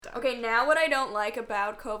Okay, now what I don't like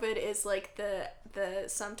about COVID is, like, the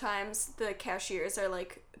sometimes the cashiers are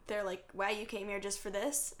like, they're like, wow, you came here just for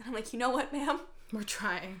this? And I'm like, you know what, ma'am? We're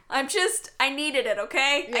trying. I needed it,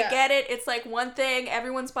 okay? Yeah. I get it. It's like one thing.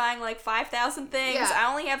 Everyone's buying like 5,000 things. Yeah. I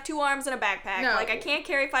only have 2 arms and a backpack. No. Like, I can't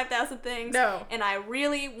carry 5,000 things. No. And I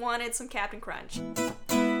really wanted some Captain Crunch.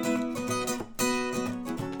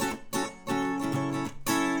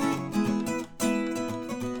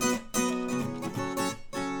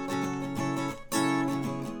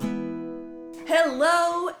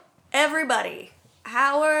 Hello, everybody.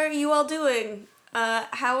 How are you all doing?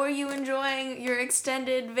 How are you enjoying your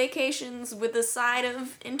extended vacations with a side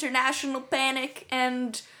of international panic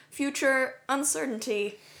and future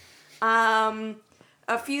uncertainty? A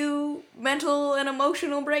few mental and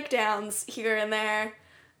emotional breakdowns here and there.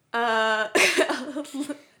 I'm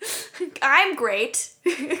great.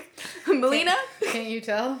 Melina? Can't you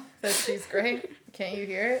tell that she's great? Can't you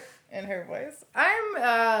hear it in her voice?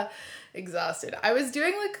 I'm, exhausted. I was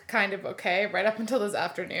doing, like, kind of okay right up until this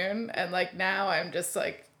afternoon, and, like, now I'm just,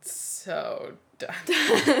 like, so done.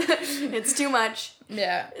 It's too much.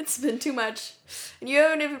 Yeah. It's been too much. And you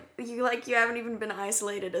haven't even been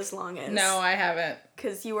isolated as long as... No, I haven't.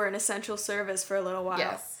 Because you were an essential service for a little while.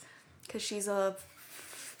 Yes. Because she's a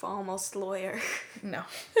almost lawyer. No,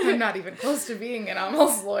 I'm not even close to being an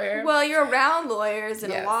almost lawyer. Well, you're around lawyers in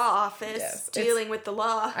Yes. a law office, Yes. dealing with the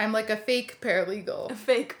law. I'm like a fake paralegal. A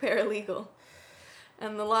fake paralegal.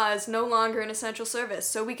 And the law is no longer an essential service,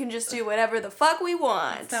 so we can just do whatever the fuck we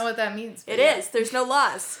want. That's not what that means. It is. There's no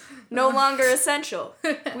laws. No longer essential.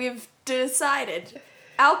 We've decided.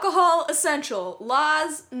 Alcohol, essential.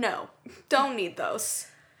 Laws, no. Don't need those.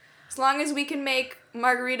 As long as we can make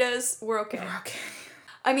margaritas, we're okay. We're okay.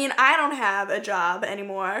 I mean, I don't have a job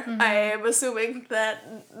anymore. Mm-hmm. I am assuming that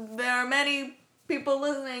there are many people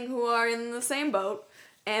listening who are in the same boat,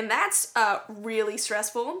 and that's really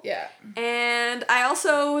stressful. Yeah. And I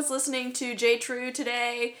also was listening to J. True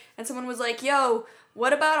today, and someone was like, yo,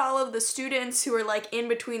 what about all of the students who are, like, in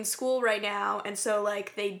between school right now, and so,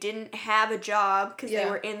 like, they didn't have a job because they Yeah.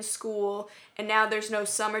 were in school, and now there's no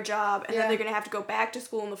summer job, and then Yeah. they're gonna have to go back to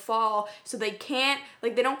school in the fall, so they can't,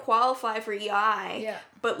 like, they don't qualify for EI, Yeah.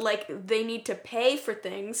 but, like, they need to pay for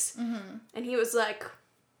things, and he was like,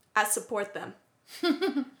 I support them.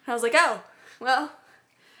 I was like, oh, well,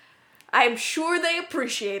 I'm sure they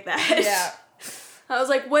appreciate that. Yeah. I was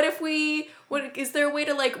like, is there a way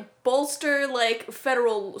to, like, bolster, like,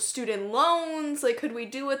 federal student loans? Like, could we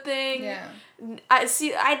do a thing? Yeah. I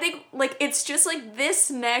think, like, it's just, like, this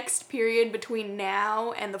next period between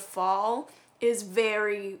now and the fall is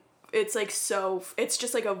it's, like, it's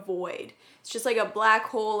just, like, a void. It's just, like, a black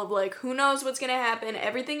hole of, like, who knows what's gonna happen?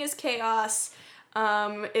 Everything is chaos.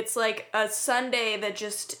 It's, like, a Sunday that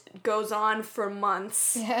just goes on for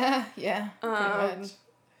months. Yeah. Pretty much.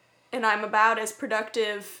 And I'm about as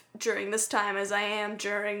productive during this time as I am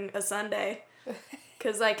during a Sunday.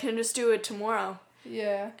 Because I can just do it tomorrow.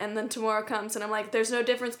 Yeah. And then tomorrow comes and I'm like, there's no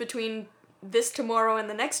difference between this tomorrow and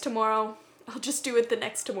the next tomorrow. I'll just do it the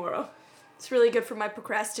next tomorrow. It's really good for my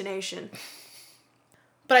procrastination.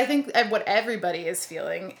 But I think what everybody is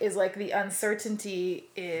feeling is, like, the uncertainty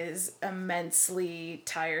is immensely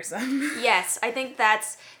tiresome. Yes, I think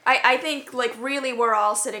I think, like, really we're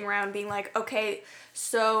all sitting around being like, okay,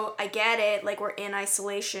 so I get it, like, we're in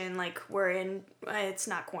isolation, like, it's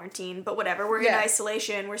not quarantine, but whatever, we're in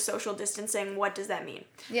isolation, we're social distancing, what does that mean?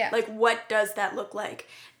 Yeah. Like, what does that look like?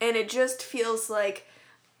 And it just feels like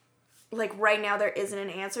right now there isn't an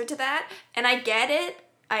answer to that, and I get it,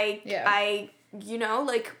 you know,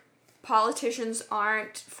 like, politicians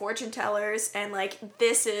aren't fortune tellers, and, like,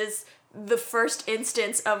 this is the first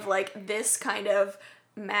instance of, like, this kind of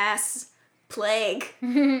mass plague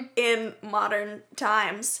in modern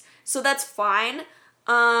times. So that's fine.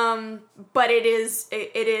 But it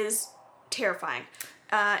is terrifying.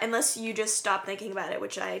 Unless you just stop thinking about it,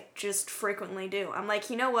 which I just frequently do. I'm like,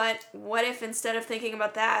 you know what? What if instead of thinking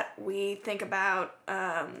about that, we think about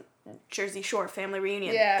Jersey Shore family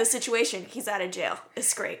reunion? Yeah. The situation, he's out of jail.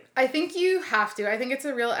 It's great. I think you have to. I think it's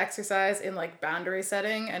a real exercise in, like, boundary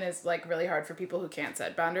setting, and is, like, really hard for people who can't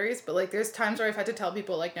set boundaries. But, like, there's times where I've had to tell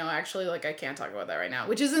people, like, no, actually, like, I can't talk about that right now.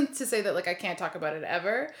 Which isn't to say that, like, I can't talk about it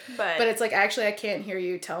ever. But it's, like, actually, I can't hear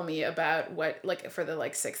you tell me about what, like, for the,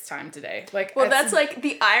 like, 6th time today. Like, well, that's, like,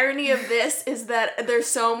 the irony of this is that there's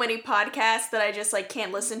so many podcasts that I just, like,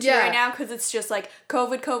 can't listen to right now because it's just, like,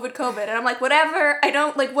 COVID. And I'm like, whatever. I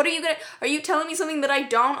don't, like, what are are you telling me something that I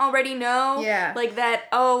don't already know? Yeah. Like that,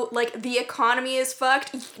 like the economy is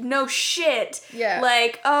fucked? No shit. Yeah.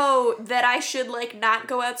 Like, that I should like not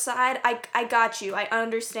go outside? I got you. I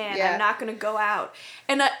understand. Yeah. I'm not gonna go out.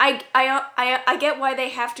 And I get why they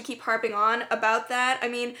have to keep harping on about that. I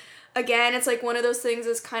mean, again, it's like one of those things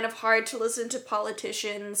that's kind of hard to listen to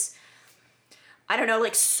politicians, I don't know,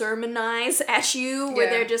 like sermonize at you, where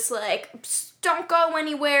they're just like, don't go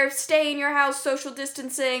anywhere, stay in your house, social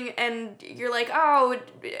distancing, and you're like,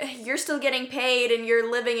 you're still getting paid and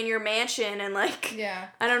you're living in your mansion, and like,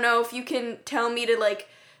 I don't know if you can tell me to like,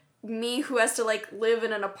 me who has to like live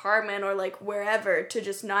in an apartment or like wherever, to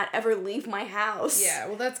just not ever leave my house. Yeah,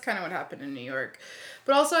 well that's kind of what happened in New York.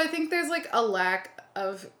 But also I think there's like a lack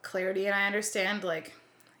of clarity, and I understand like,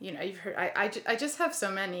 you know, you've heard, I just have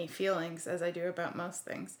so many feelings, as I do about most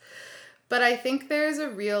things. But I think there's a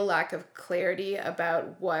real lack of clarity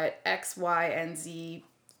about what X, Y, and Z,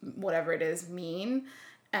 whatever it is, mean.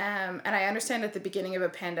 And I understand at the beginning of a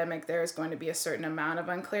pandemic, there is going to be a certain amount of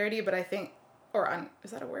unclarity, but I think,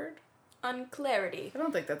 is that a word? Unclarity. I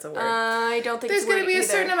don't think that's a word. I don't think there's going to be either. A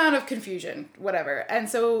certain amount of confusion, whatever. And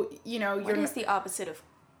so, you know, what is the opposite of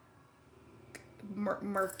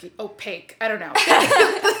murky, opaque? I don't know.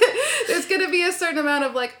 There's going to be a certain amount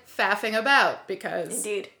of like faffing about, because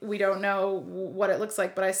Indeed. We don't know what it looks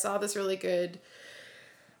like. But I saw this really good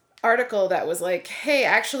article that was like, hey,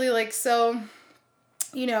 actually, like, so,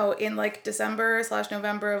 you know, in like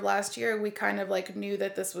December/November of last year, we kind of like knew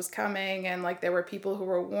that this was coming, and like there were people who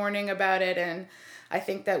were warning about it. And I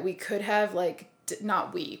think that we could have like,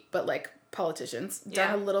 not we, but like politicians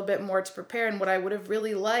done a little bit more to prepare. And what I would have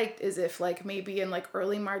really liked is if like maybe in like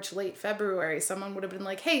early March, late February, someone would have been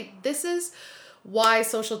like, hey, this is why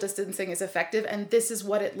social distancing is effective, and this is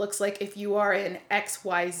what it looks like if you are in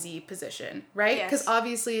XYZ position, right? Because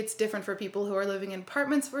obviously it's different for people who are living in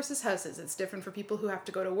apartments versus houses. It's different for people who have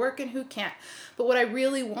to go to work and who can't. But what I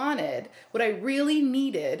really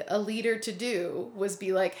needed a leader to do was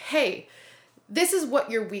be like, hey, this is what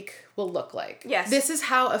your week will look like. Yes. This is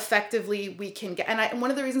how effectively we can get. And one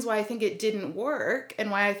of the reasons why I think it didn't work, and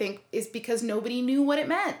why I think, is because nobody knew what it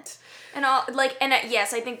meant. And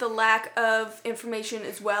yes, I think the lack of information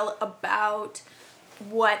as well about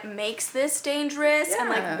what makes this dangerous and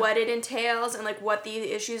like what it entails and like what the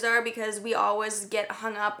issues are, because we always get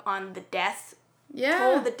hung up on the death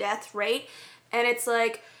toll, the death rate, and it's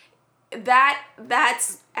like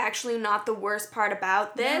that's actually not the worst part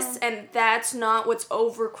about this, and that's not what's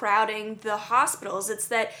overcrowding the hospitals. It's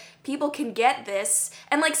that people can get this,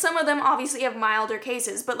 and like some of them obviously have milder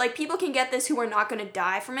cases, but like people can get this who are not going to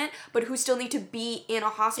die from it, but who still need to be in a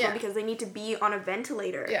hospital because they need to be on a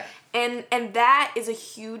ventilator. And that is a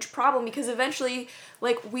huge problem, because eventually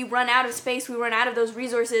like we run out of space, we run out of those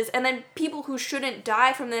resources, and then people who shouldn't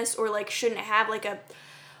die from this or like shouldn't have like a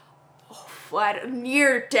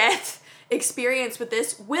near death experience with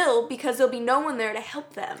this will, because there'll be no one there to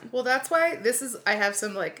help them. Well, that's why I have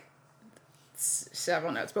some like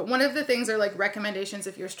several notes, but one of the things are like recommendations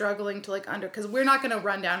if you're struggling to like because we're not going to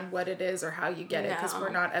run down what it is or how you get it, because we're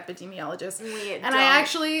not epidemiologists. And I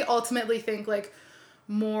actually ultimately think like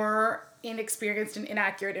more inexperienced and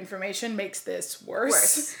inaccurate information makes this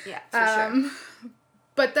worse. Yeah, for sure.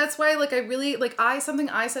 But that's why like I really like something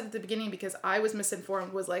I said at the beginning, because I was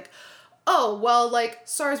misinformed, was like, oh, well, like,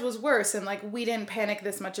 SARS was worse, and, like, we didn't panic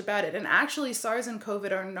this much about it. And actually, SARS and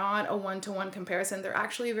COVID are not a one-to-one comparison. They're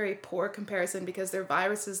actually a very poor comparison, because they're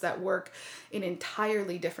viruses that work in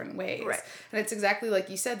entirely different ways. Right. And it's exactly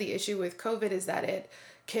like you said, the issue with COVID is that it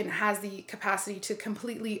has the capacity to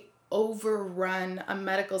completely overrun a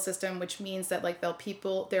medical system, which means that, like,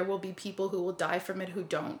 there will be people who will die from it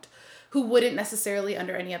who wouldn't necessarily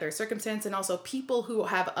under any other circumstance, and also people who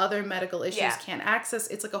have other medical issues can't access.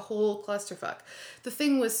 It's like a whole clusterfuck. The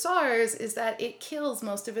thing with SARS is that it kills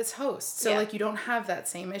most of its hosts. So like you don't have that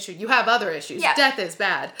same issue. You have other issues. Yeah. Death is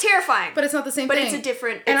bad. Terrifying. But it's not the same thing. But it's a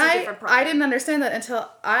different problem. I didn't understand that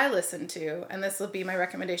until I listened to, and this will be my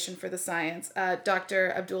recommendation for the science,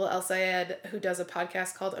 Dr. Abdul El-Sayed, who does a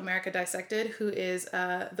podcast called America Dissected, who is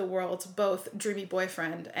the world's both dreamy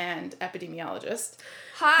boyfriend and epidemiologist.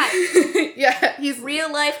 Hi. Yeah, he's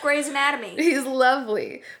real life Grey's Anatomy. He's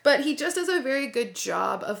lovely, but he just does a very good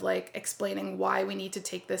job of like explaining why we need to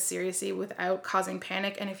take this seriously without causing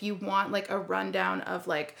panic. And if you want like a rundown of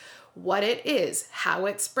like what it is, how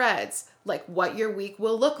it spreads, like what your week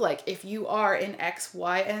will look like if you are in X,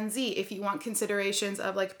 Y, and Z. If you want considerations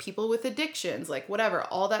of like people with addictions, like whatever,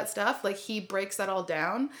 all that stuff, like he breaks that all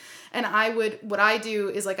down. And what I do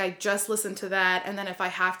is like I just listen to that, and then if I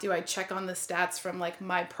have to, I check on the stats from like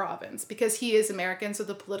my province, because he is American, so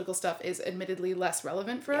the political stuff is admittedly less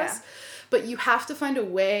relevant for us. But you have to find a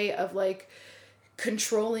way of like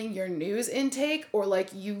controlling your news intake, or like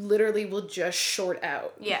you literally will just short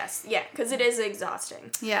out. Yes, yeah, because it is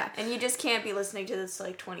exhausting. Yeah. And you just can't be listening to this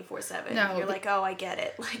like 24/7. No. You're like, oh, I get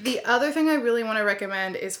it. Like, the other thing I really want to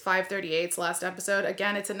recommend is 538's last episode.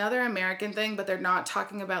 Again, it's another American thing, but they're not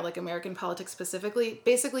talking about like American politics specifically.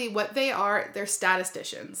 Basically what they are, they're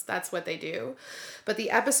statisticians. That's what they do. But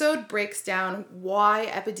the episode breaks down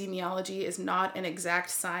why epidemiology is not an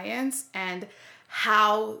exact science, and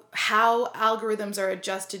how algorithms are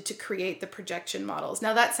adjusted to create the projection models.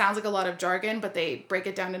 Now that sounds like a lot of jargon, but they break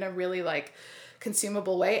it down in a really like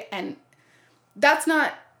consumable way. And that's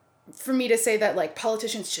not for me to say that like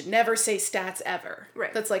politicians should never say stats ever.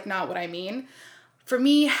 Right. That's like not what I mean. For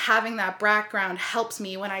me, having that background helps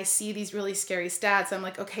me when I see these really scary stats. I'm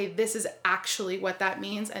like, okay, this is actually what that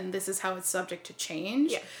means, and this is how it's subject to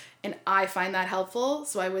change. Yeah. And I find that helpful.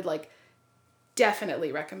 So I would like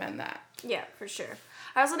definitely recommend that. Yeah, for sure.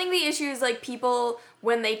 I also think the issue is like people,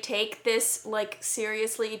 when they take this like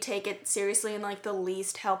seriously, take it seriously in like the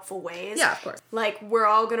least helpful ways. Yeah, of course. Like we're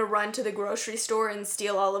all gonna run to the grocery store and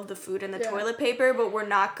steal all of the food and the toilet paper, but we're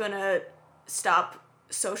not gonna stop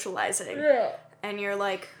socializing. Yeah. And you're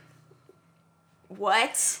like,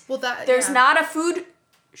 what? Well, there's not a food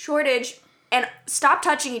shortage. And stop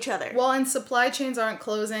touching each other. Well, and supply chains aren't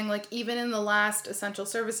closing. Like, even in the last essential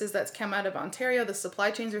services that's come out of Ontario, the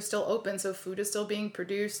supply chains are still open, so food is still being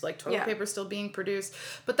produced, like toilet paper is still being produced.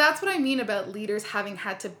 But that's what I mean about leaders having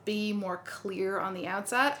had to be more clear on the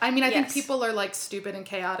outset. I mean, I think people are, like, stupid and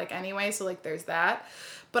chaotic anyway, so, like, there's that.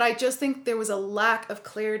 But I just think there was a lack of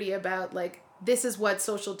clarity about, like, this is what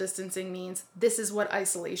social distancing means. This is what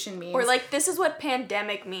isolation means. Or, like, this is what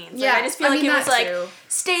pandemic means. Yeah, like, I just feel like it was, like,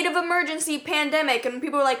 state of emergency pandemic. And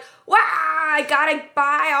people were like, wow, I gotta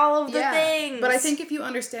buy all of the things. But I think if you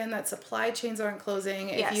understand that supply chains aren't closing,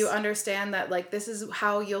 if you understand that, like, this is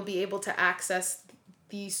how you'll be able to access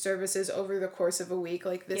these services over the course of a week.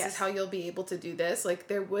 Like, this is how you'll be able to do this. Like,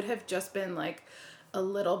 there would have just been, like, a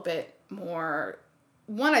little bit more...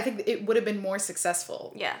 One, I think it would have been more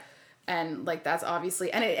successful. Yeah. And, like, that's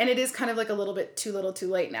obviously... And it is kind of, like, a little bit too little too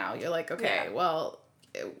late now. You're like, okay, well...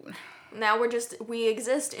 Now we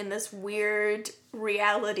exist in this weird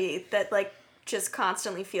reality that, like, just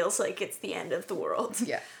constantly feels like it's the end of the world.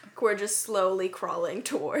 Yeah. We're just slowly crawling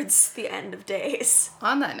towards the end of days.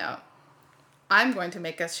 On that note, I'm going to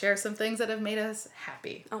make us share some things that have made us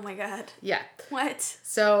happy. Oh my god. Yeah. What?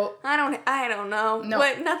 So... I don't know. No.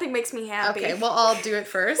 What? Nothing makes me happy. Okay, well, I'll do it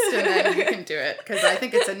first, and then you can do it, because I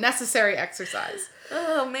think it's a necessary exercise.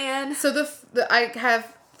 Oh, man. So I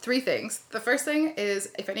have 3 things. The first thing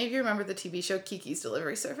is, if any of you remember the TV show Kiki's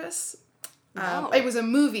Delivery Service, No. It was a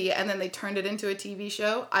movie, and then they turned it into a TV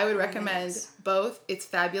show. I would recommend both. It's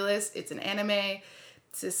fabulous. It's an anime.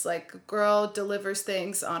 It's this, like, girl delivers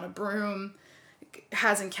things on a broom,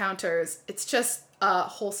 has encounters. It's just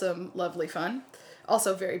wholesome, lovely fun.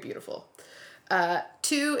 Also very beautiful.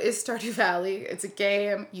 2 is Stardew Valley. It's a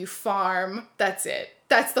game. You farm. That's it.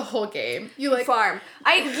 That's the whole game. You like farm.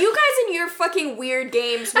 You guys in your fucking weird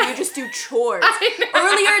games where you just do chores.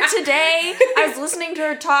 Earlier today, I was listening to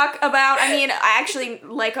her talk about. I mean, I actually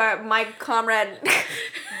like my comrade.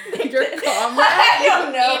 Your comrade? I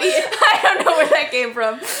don't know. I don't know where that came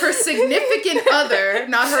from. Her significant other,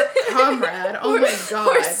 not her comrade. Oh my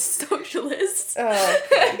god. Or socialist. Oh.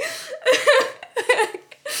 Okay.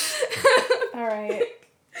 All right.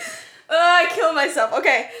 I killed myself.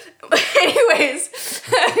 Okay. Anyways,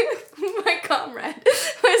 my comrade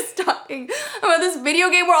was talking about this video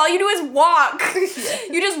game where all you do is walk.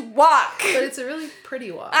 You just walk. But it's a really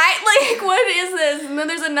pretty walk. What is this? And then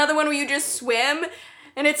there's another one where you just swim.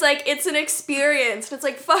 And it's like, it's an experience. And it's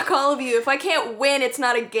like, fuck all of you. If I can't win, it's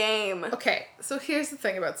not a game. Okay, so here's the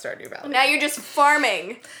thing about Stardew Valley. Now you're just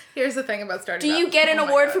farming. Here's the thing about Stardew Valley. Do you get an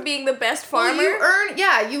award for being the best farmer?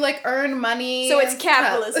 Well, you like earn money. So it's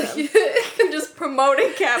capitalism. I'm just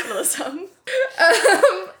promoting capitalism.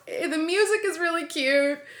 The music is really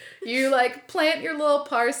cute. You like plant your little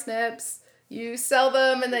parsnips. You sell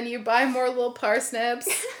them and then you buy more little parsnips.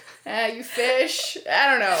 You fish.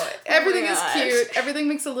 I don't know. Everything is cute. Everything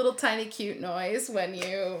makes a little tiny cute noise when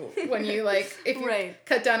you like, if you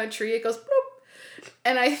cut down a tree, it goes bloop.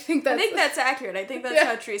 And I think that's accurate. I think that's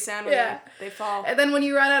how trees sound when they fall. And then when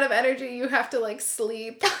you run out of energy, you have to like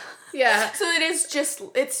sleep. Yeah. So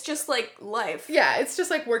it's just like life. Yeah, it's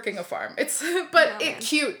just like working a farm. It's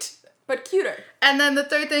cute. But cuter. And then the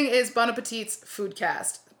third thing is Bon Appetit's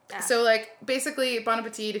Foodcast. Yeah. So, like, basically, Bon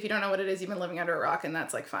Appetit, if you don't know what it is, you've been living under a rock, and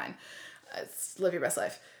that's, like, fine. Live your best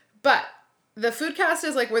life. But the Foodcast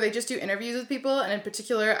is, like, where they just do interviews with people, and in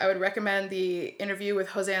particular, I would recommend the interview with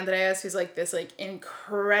Jose Andres, who's, like, this, like,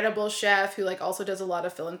 incredible chef who, like, also does a lot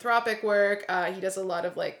of philanthropic work. He does a lot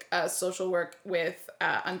of, like, social work with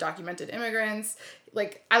undocumented immigrants.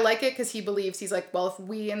 Like, I like it because he believes, he's like, well, if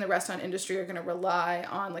we in the restaurant industry are going to rely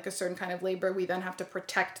on, like, a certain kind of labor, we then have to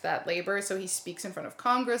protect that labor. So he speaks in front of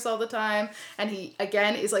Congress all the time. And he,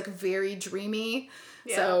 again, is, like, very dreamy.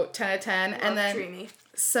 Yeah. So 10 out of 10. And then dreamy.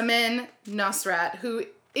 Samin Nosrat, who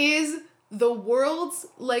is the world's,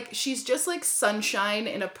 like, she's just, like, sunshine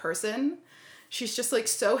in a person. She's just, like,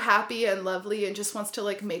 so happy and lovely and just wants to,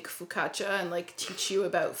 like, make focaccia and, like, teach you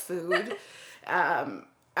about food.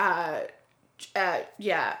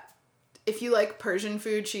 Yeah, if you like Persian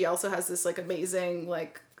food, she also has this, like, amazing,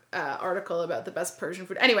 like, article about the best Persian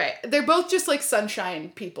food. Anyway, they're both just, like,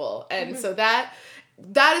 sunshine people, and so that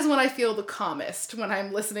is when I feel the calmest, when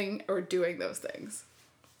I'm listening or doing those things.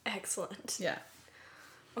 Excellent. Yeah.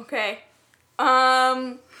 Okay.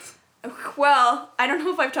 Well, I don't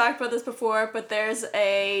know if I've talked about this before, but there's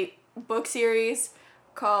a book series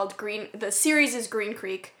called the series is Green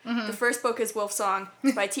Creek. Mm-hmm. The first book is Wolf Song.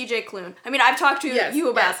 It's by T.J. Klune. I mean, I've talked to you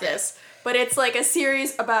about this, but it's like a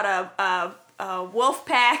series about a wolf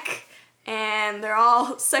pack, and they're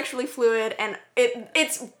all sexually fluid, and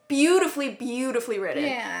it's beautifully written.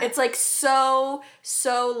 Yeah. It's like so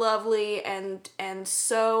lovely and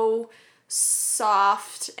so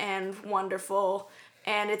soft and wonderful,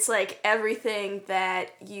 and it's like everything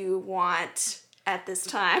that you want at this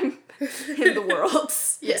time in the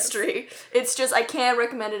world's history. It's just, I can't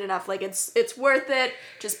recommend it enough. Like, it's worth it.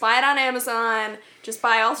 Just buy it on Amazon. Just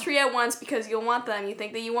buy all 3 at once because you'll want them. You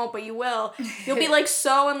think that you won't, but you will. You'll be, like,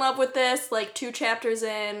 so in love with this, like, 2 chapters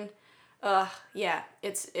in. Yeah,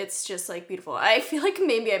 it's just, like, beautiful. I feel like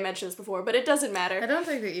maybe I mentioned this before, but it doesn't matter. I don't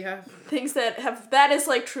think that you have. Things that is,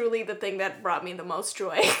 like, truly the thing that brought me the most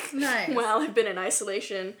joy. Nice. While I've been in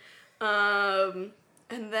isolation. And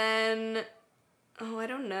then... Oh, I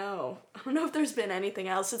don't know. I don't know if there's been anything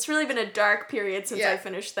else. It's really been a dark period since I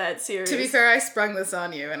finished that series. To be fair, I sprung this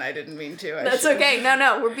on you, and I didn't mean to. That's okay.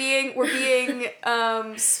 No. We're being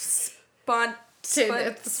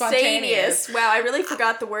spontaneous. Wow, I really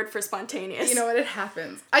forgot the word for spontaneous. You know what? It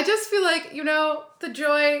happens. I just feel like, the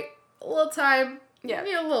joy, a little time. Yeah.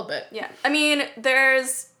 A little bit. Yeah. I mean,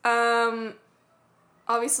 there's, obviously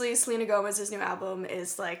Selena Gomez's new album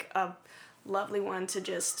is, like, a lovely one to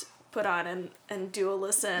just put on and do a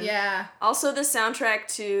listen. Yeah. Also, the soundtrack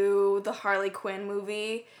to the Harley Quinn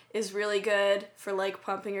movie is really good for, like,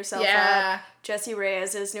 pumping yourself up. Jessie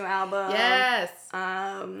Reyes' new album. Yes.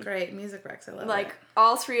 Great. Music Rex. I love it. Like,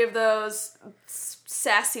 all 3 of those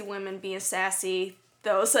sassy women being sassy.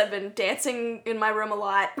 Those I've been dancing in my room a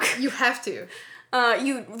lot. You have to.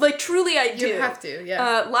 Truly I do. You have to,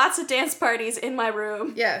 yeah. Lots of dance parties in my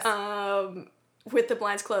room. Yes. With the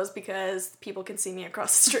blinds closed because people can see me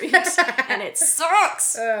across the street and it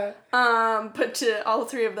sucks. But to all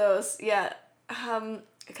 3 of those, yeah.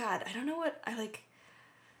 God, I don't know what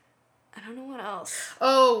else.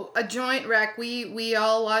 Oh, a joint rec. We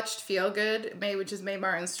all watched Feel Good, which is Mae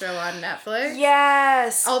Martin's show on Netflix.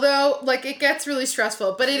 Yes. Although, like, it gets really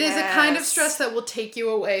stressful, but it is a kind of stress that will take you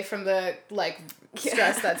away from the, like,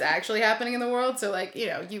 stress that's actually happening in the world. So, like,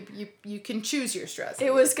 you can choose your stress.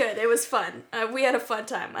 It was good. It was fun. We had a fun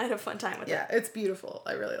time. I had a fun time with it. Yeah, it's beautiful.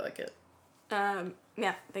 I really like it. Yeah,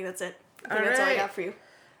 I think that's it. I think that's all I got for you.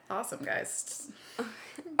 Awesome, guys.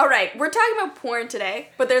 All right, we're talking about porn today,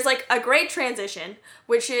 but there's, like, a great transition,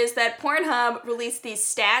 which is that Pornhub released these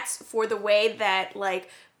stats for the way that, like,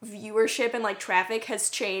 viewership and, like, traffic has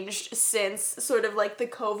changed since sort of, like, the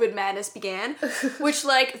COVID madness began, which,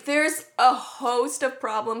 like, there's a host of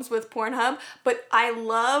problems with Pornhub, but I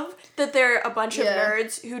love that there are a bunch of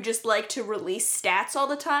nerds who just like to release stats all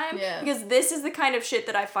the time, because this is the kind of shit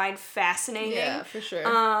that I find fascinating. Yeah, for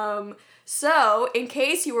sure. So, in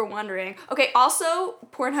case you were wondering, okay, also,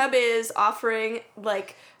 Pornhub is offering,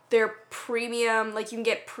 like, their premium, like, you can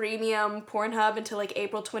get premium Pornhub until, like,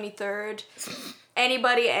 April 23rd.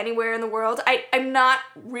 Anybody, anywhere in the world. I'm not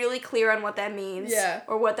really clear on what that means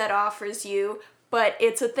or what that offers you, but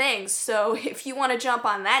it's a thing. So, if you want to jump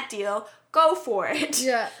on that deal, go for it.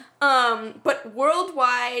 Yeah. But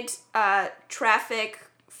worldwide traffic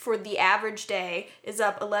for the average day is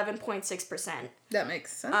up 11.6%. That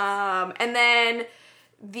makes sense. And then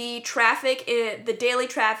the daily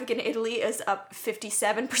traffic in Italy is up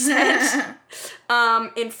 57%.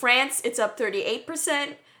 In France, it's up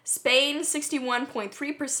 38%. Spain,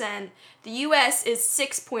 61.3%. The US is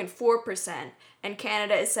 6.4%. And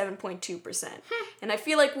Canada is 7.2%. And I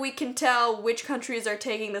feel like we can tell which countries are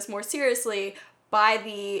taking this more seriously by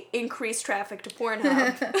the increased traffic to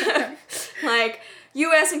Pornhub. Like,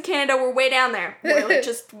 US and Canada were way down there. We're like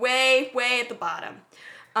just way, way at the bottom.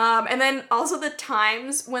 And then also the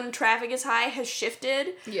times when traffic is high has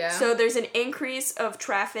shifted. Yeah. So there's an increase of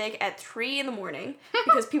traffic at 3 in the morning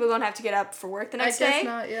because people don't have to get up for work the next day. I guess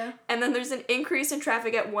not, yeah. And then there's an increase in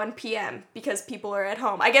traffic at 1 p.m. because people are at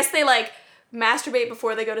home. I guess they, like, masturbate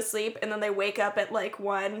before they go to sleep, and then they wake up at, like,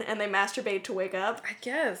 1, and they masturbate to wake up. I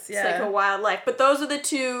guess, yeah. It's, like, a wild life. But those are the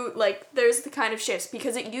two, like, there's the kind of shifts,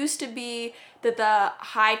 because it used to be that the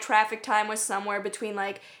high traffic time was somewhere between,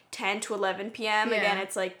 like, 10 to 11 p.m. Yeah. Again,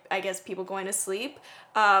 it's, like, I guess people going to sleep.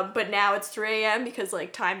 But now it's 3 a.m. because,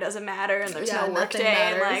 like, time doesn't matter, and there's no work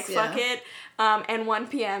day, and, like, fuck it. And 1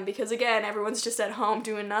 p.m. because, again, everyone's just at home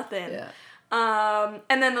doing nothing. Yeah.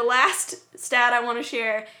 And then the last stat I want to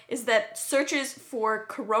share is that searches for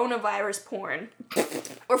coronavirus porn,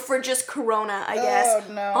 or for just corona, I guess,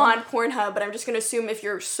 on Pornhub, but I'm just going to assume if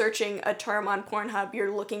you're searching a term on Pornhub,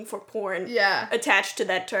 you're looking for porn attached to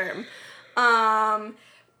that term.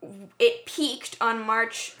 It peaked on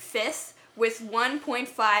March 5th with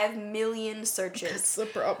 1.5 million searches. That's the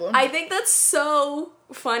problem. I think that's so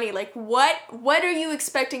funny. Like, what are you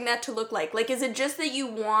expecting that to look like? Like, is it just that you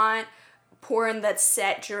want porn that's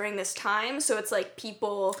set during this time, so it's like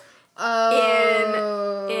people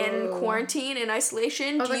in quarantine, in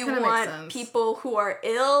isolation? Do you want people who are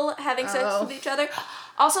ill having sex with each other?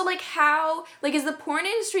 Also, like, how, like, is the porn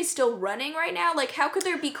industry still running right now? Like, how could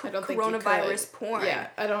there be coronavirus porn? Yeah,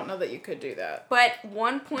 I don't know that you could do that. But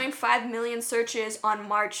 1.5 million searches on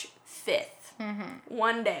March 5th. Mm-hmm.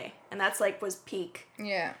 One day. And that's, like, was peak.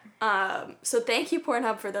 Yeah. So thank you,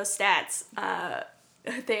 Pornhub, for those stats.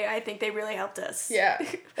 I think they really helped us. Yeah,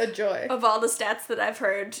 a joy. Of all the stats that I've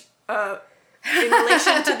heard in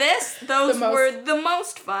relation to this, those were the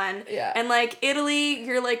most fun. Yeah. And, like, Italy,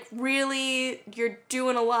 you're, like, really, you're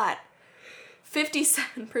doing a lot.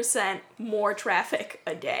 57% more traffic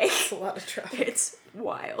a day. That's a lot of traffic. It's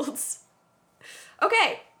wild.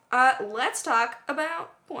 Okay, let's talk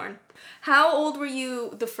about porn. How old were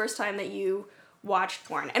you the first time that you watched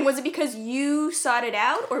porn? And was it because you sought it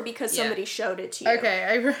out, or because somebody showed it to you? Okay,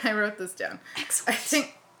 I wrote this down. Excellent. I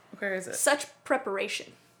think, where is it? Such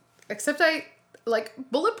preparation. Except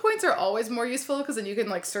bullet points are always more useful, because then you can,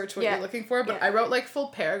 like, search what you're looking for, but I wrote, like, full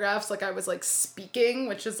paragraphs, like I was, like, speaking,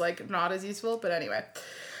 which is, like, not as useful, but anyway.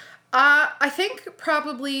 I think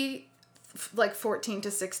probably, like, 14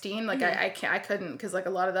 to 16, like, mm-hmm. I couldn't, because, like, a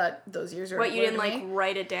lot of those years are... What, you didn't, like,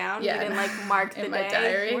 write it down? Yeah. You didn't, like, mark the in day? my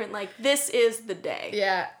diary? You weren't like, this is the day.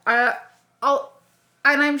 Yeah. And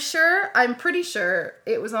I'm pretty sure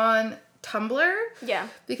it was on Tumblr. Yeah.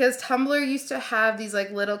 Because Tumblr used to have these,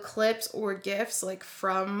 like, little clips or GIFs, like,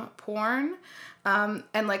 from porn. And,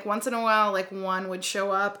 like, once in a while, like, one would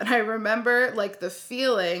show up. And I remember, like, the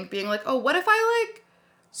feeling being like, oh, what if I, like,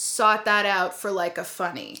 sought that out for, like, a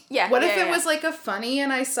funny? Yeah. What if it was, like, a funny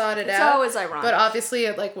and I sought it out? It's always ironic. But obviously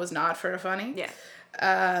it, like, was not for a funny.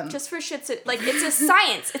 Yeah. Just for shits, like, it's a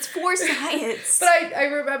science. It's for science. But I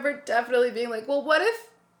remember definitely being like, well, what if...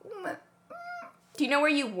 Do you know where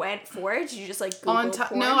you went for it? Did you just, like, Google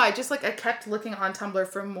porn? No, I just, like, I kept looking on Tumblr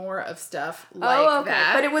for more of stuff like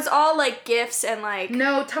that. But it was all, like, GIFs and, like...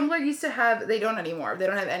 No, Tumblr used to have... They don't anymore. They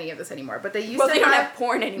don't have any of this anymore. But they used to they don't have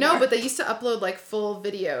porn anymore. No, but they used to upload, like, full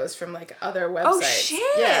videos from, like, other websites. Oh,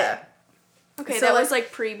 shit! Yeah. Okay, so, that was,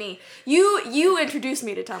 like, pre-me. You introduced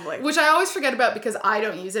me to Tumblr. Which I always forget about because I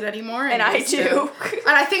don't use it anymore. And I do.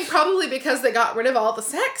 And I think probably because they got rid of all the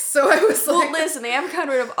sex, so I was like... Well, listen, they haven't gotten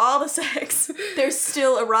rid of all the sex. There's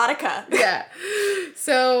still erotica. Yeah.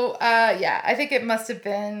 So, I think it must have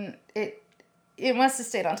been... It must have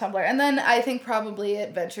stayed on Tumblr. And then I think probably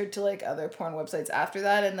it ventured to, like, other porn websites after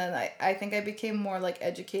that. And then I think I became more, like,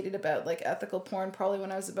 educated about, like, ethical porn probably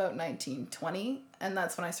when I was about 19, 20. And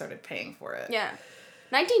that's when I started paying for it. Yeah.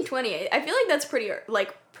 1920. I feel like that's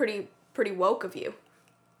pretty woke of you.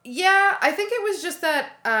 Yeah, I think it was just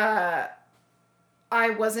that I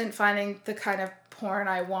wasn't finding the kind of porn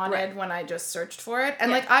I wanted when I just searched for it.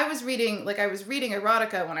 And, I was reading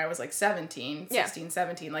erotica when I was, like, 16,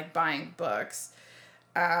 17, like, buying books.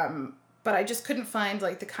 But I just couldn't find,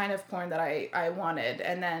 like, the kind of porn that I wanted.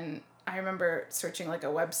 And then I remember searching, like, a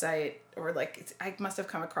website, or, like, I must have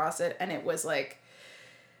come across it, and it was, like,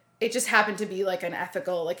 it just happened to be like an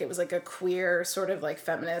ethical, like it was like a queer sort of like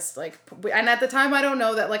feminist, like, and at the time I don't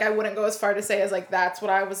know that like I wouldn't go as far to say as like that's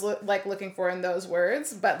what I was like looking for in those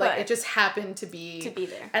words, but like it just happened to be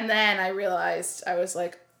there. And then I realized, I was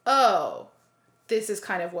like, oh, this is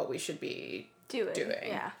kind of what we should be doing.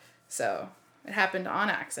 Yeah. So it happened on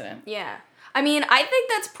accident. Yeah. I mean, I think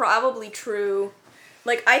that's probably true.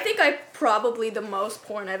 Like, I think probably the most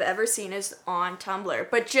porn I've ever seen is on Tumblr,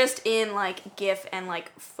 but just in, like, GIF and,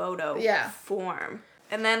 like, photo form.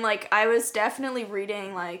 And then, like, I was definitely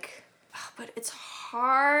reading, like, but it's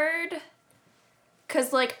hard.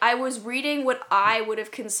 Because, like, I was reading what I would have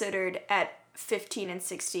considered at 15 and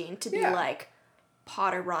 16 to be, like,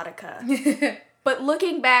 poterotica. But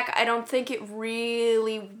looking back, I don't think it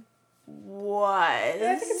really was.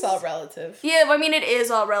 Yeah, I think it's all relative. Yeah, I mean, it is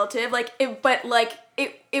all relative. Like,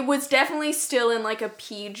 it was definitely still in, like, a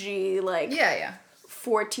PG, like,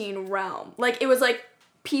 14 realm. Like, it was, like,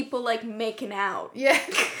 people, like, making out. Yeah,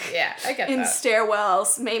 yeah, I get in that.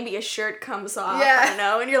 Stairwells, maybe a shirt comes off, yeah. I don't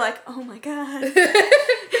know, and you're like, oh my god,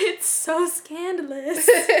 it's so scandalous.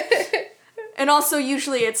 And also,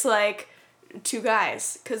 usually it's, like, two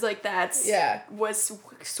guys, because, like, that's was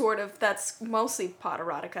sort of, that's mostly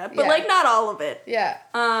poterotica, but like not all of it.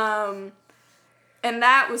 And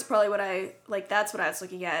that was probably what that's what I was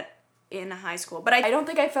looking at in high school, but I don't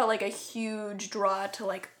think I felt like a huge draw to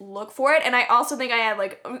like look for it, and I also think I had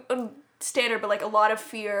like a standard, but like a lot of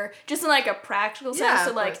fear, just in like a practical sense.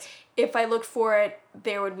 So like if I looked for it,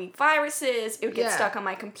 there would be viruses, it would get stuck on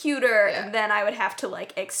my computer, and then I would have to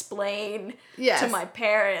like explain to my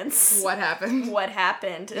parents what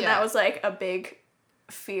happened, and that was like a big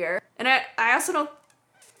fear. And I also don't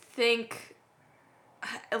think,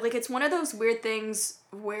 like, it's one of those weird things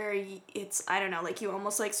where it's, I don't know, like, you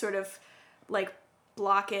almost, like, sort of, like,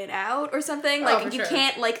 block it out or something. Like, you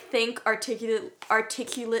can't, like, think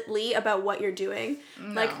articulately about what you're doing.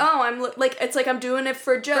 No. Like, oh, it's like I'm doing it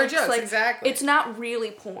for jokes. Like, exactly. It's not really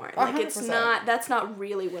porn. 100%. Like, that's not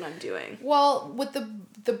really what I'm doing. Well, with the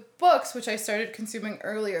books, which I started consuming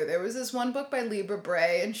earlier, there was this one book by Libra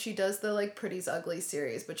Bray, and she does the, like, Pretty's Ugly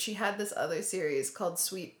series, but she had this other series called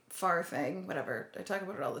Sweet Far Thing, whatever. I talk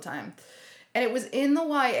about it all the time. And it was in the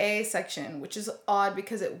YA section, which is odd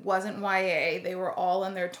because it wasn't YA. They were all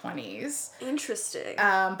in their 20s. Interesting.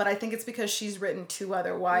 But I think it's because she's written 2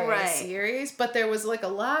 other YA series. But there was, like, a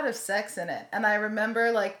lot of sex in it. And I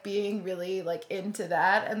remember, like, being really, like, into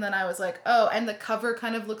that. And then I was like, oh, and the cover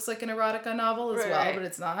kind of looks like an erotica novel as well, but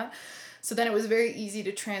it's not. So then it was very easy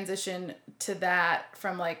to transition to that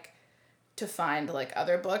from, like, to find, like,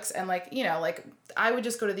 other books. And, like, you know, like, I would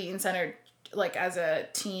just go to the in-center, like, as a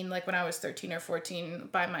teen, like, when I was 13 or 14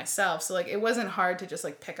 by myself. So, like, it wasn't hard to just,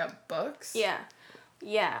 like, pick up books. Yeah.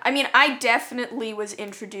 Yeah. I mean, I definitely was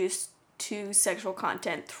introduced to sexual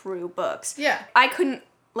content through books. Yeah. I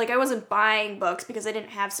wasn't buying books because I didn't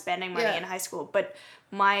have spending money in high school, but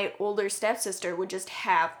my older stepsister would just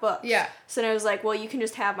have books. Yeah. So then I was like, well, you can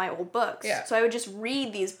just have my old books. Yeah. So I would just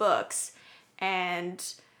read these books, and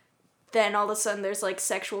then all of a sudden there's, like,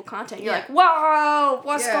 sexual content. You're like, whoa,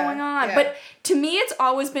 what's going on? Yeah. But to me, it's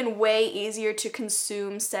always been way easier to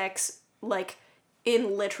consume sex, like,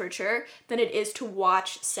 in literature than it is to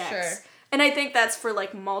watch sex. Sure. And I think that's for,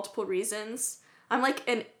 like, multiple reasons. I'm, like,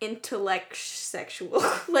 an intellectual.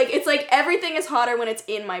 Like, it's, like, everything is hotter when it's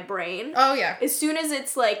in my brain. Oh, yeah. As soon as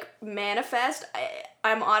it's, like, manifest,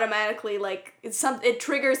 I'm automatically, like, it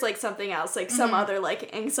triggers, like, something else, like, some other,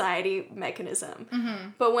 like, anxiety mechanism. Mm-hmm.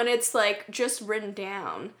 But when it's, like, just written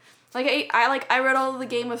down, like, I read all of the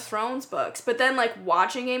Game of Thrones books, but then, like,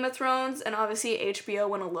 watching Game of Thrones, and obviously HBO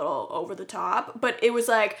went a little over the top, but it was,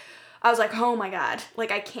 like, I was like, oh my god, like,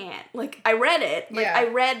 I can't. Like, I read it, like, I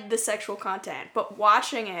read the sexual content, but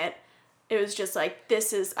watching it, it was just like,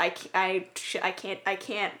 this is, I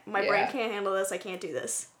can't, my brain can't handle this, I can't do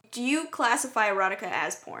this. Do you classify erotica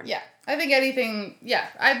as porn? Yeah. I think anything,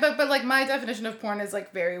 but like, my definition of porn is,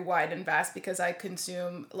 like, very wide and vast because I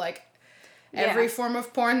consume, like, every form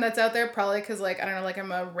of porn that's out there, probably because, like, I don't know, like,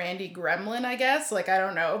 I'm a Randy Gremlin, I guess, like, I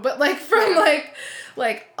don't know, but, like, from,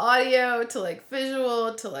 like, audio to, like,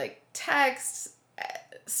 visual to, like, text,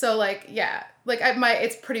 so, like, like,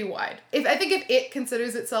 it's pretty wide. I think if it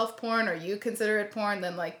considers itself porn, or you consider it porn,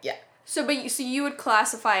 then, like, So you would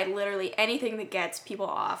classify literally anything that gets people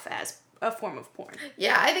off as a form of porn.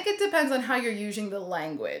 Yeah, I think it depends on how you're using the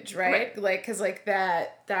language, right? Like, because, like,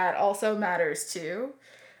 that also matters too.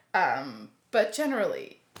 But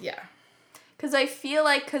generally, yeah. Because I feel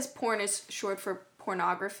like, because porn is short for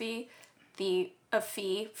pornography, a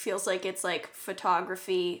fee feels like it's like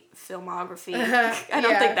photography, filmography. I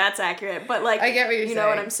don't think that's accurate, but like I get what you're saying. You know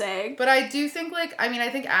what I'm saying? But I do think like I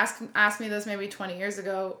think ask me this maybe 20 years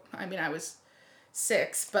ago. I mean I was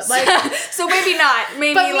 6, but like so maybe not.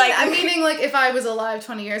 Maybe but like I'm meaning like if I was alive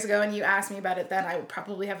 20 years ago and you asked me about it then, I would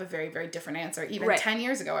probably have a very, very different answer. Even 10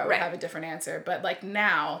 years ago I would have a different answer. But like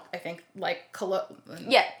now I think like you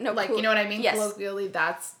know what I mean? Yes. Colloquially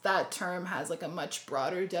that term has like a much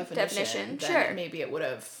broader definition than maybe it would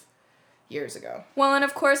have years ago. Well, and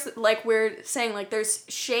of course like we're saying like there's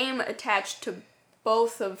shame attached to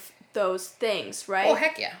both of those things, right? Oh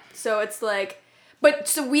heck yeah. So it's like but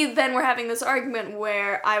so we then were having this argument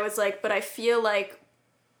where I was like, but I feel like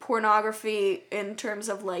pornography in terms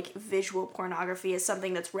of like visual pornography is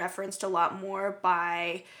something that's referenced a lot more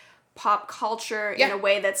by pop culture in a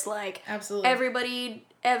way that's like absolutely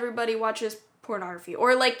everybody watches pornography,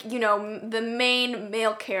 or like, you know, the main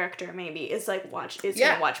male character maybe is like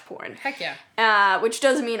gonna watch porn. Heck yeah. Which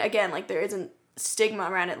doesn't mean again like there isn't stigma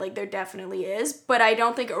around it, like there definitely is, but I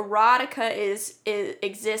don't think erotica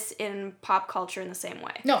exists in pop culture in the same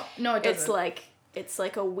way. No, it doesn't. It's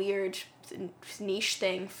like a weird niche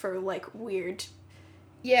thing for like weird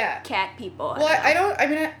cat people. Well,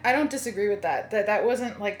 I don't disagree with that. That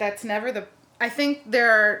wasn't like that's never the. I think there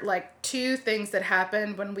are like two things that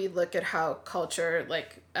happen when we look at how culture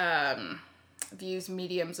like views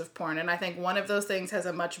mediums of porn, and I think one of those things has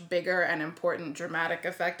a much bigger and important dramatic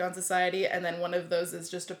effect on society, and then one of those is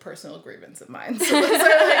just a personal grievance of mine. So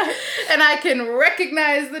and I can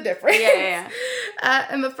recognize the difference.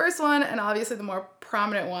 And the first one, and obviously the more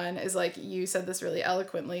prominent one, is like you said this really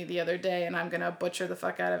eloquently the other day, and I'm gonna butcher the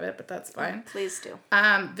fuck out of it, but that's fine. Please do.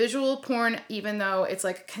 Visual porn, even though it's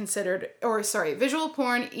like considered, visual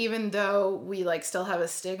porn, even though we like still have a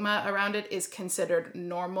stigma around it, is considered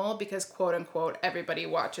normal because quote unquote everybody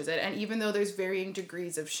watches it, and even though there's varying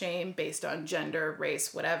degrees of shame based on gender,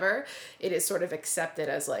 race, whatever, it is sort of accepted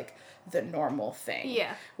as like the normal thing.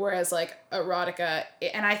 Yeah. Whereas like erotica,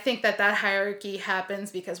 and I think that hierarchy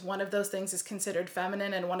happens because one of those things is considered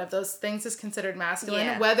feminine and one of those things is considered masculine.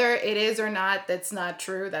 Yeah. Whether it is or not, that's not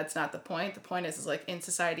true. That's not the point. The point is like in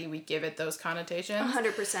society we give it those connotations.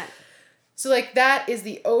 100%. So like that is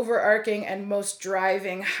the overarching and most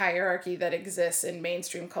driving hierarchy that exists in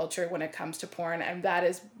mainstream culture when it comes to porn, and that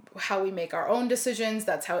is how we make our own decisions.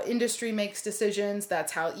 That's how industry makes decisions.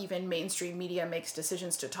 That's how even mainstream media makes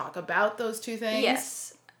decisions to talk about those two things.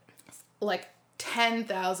 Yes. Like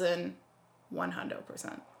 10,000,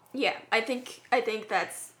 100%. Yeah, I think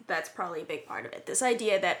that's probably a big part of it. This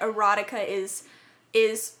idea that erotica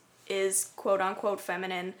is quote unquote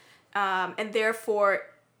feminine, and therefore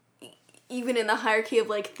even in the hierarchy of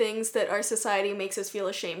like things that our society makes us feel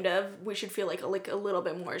ashamed of, we should feel like a little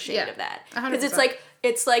bit more ashamed of that. Because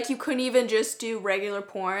it's like you couldn't even just do regular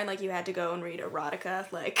porn, like you had to go and read erotica,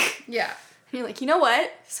 like and you're like, you know what?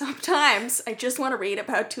 Sometimes I just want to read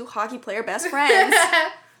about two hockey player best friends.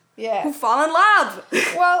 Who fall in love.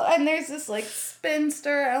 Well, and there's this like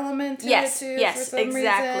spinster element to it too. Yes, for some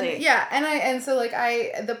exactly. Reason. Yeah, and so like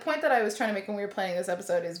the point that I was trying to make when we were planning this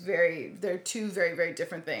episode is they're two very, very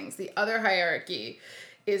different things. The other hierarchy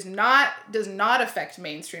does not affect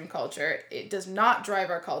mainstream culture. It does not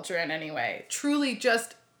drive our culture in any way. Truly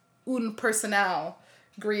just un personal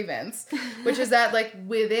grievance, which is that like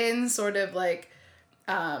within sort of like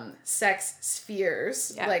sex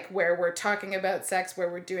spheres, like where we're talking about sex, where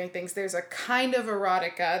we're doing things, there's a kind of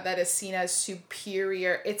erotica that is seen as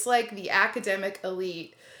superior. It's like the academic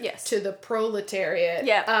elite to the proletariat.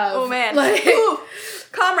 Oh man. Like, ooh,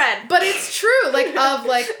 comrade. But it's true, like of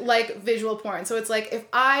like visual porn. So it's like if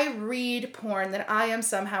I read porn, then I am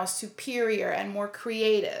somehow superior and more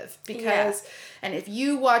creative because and if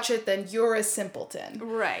you watch it, then you're a simpleton.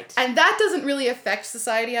 Right. And that doesn't really affect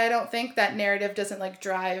society, I don't think. That narrative doesn't like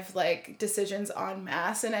drive like decisions en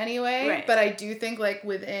masse in any way. Right. But I do think like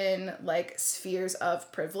within like spheres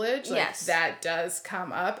of privilege, like that does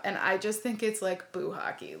come up. And I just think it's like boo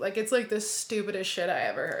hockey. Like it's like the stupidest shit I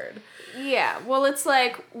ever heard. Yeah. Well, it's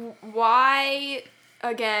like why,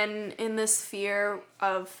 again, in the sphere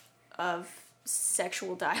of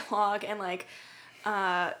sexual dialogue and like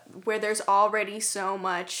where there's already so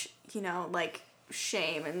much, you know, like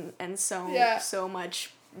shame and so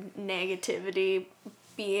much negativity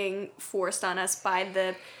being forced on us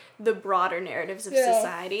by the broader narratives of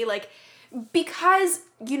society, like because,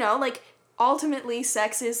 you know, like ultimately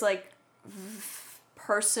sex is like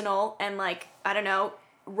personal and like, I don't know,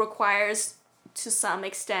 requires to some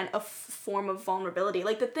extent a form of vulnerability,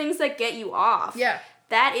 like the things that get you off,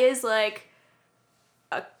 that is like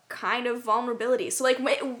kind of vulnerability. So, like,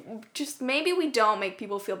 just maybe we don't make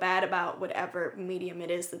people feel bad about whatever medium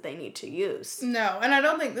it is that they need to use. No, and I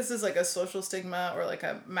don't think this is, like, a social stigma or, like,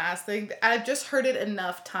 a mass thing. I've just heard it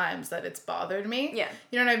enough times that it's bothered me. Yeah.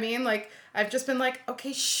 You know what I mean? Like, I've just been like,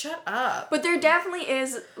 okay, shut up. But there definitely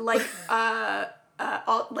is, like,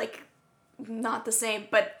 like, not the same,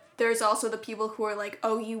 but there's also the people who are like,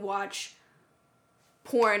 oh, you watch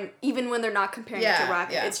porn, even when they're not comparing it to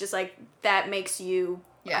rock. Yeah. It's just, like, that makes you...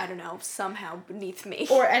 I don't know, somehow beneath me.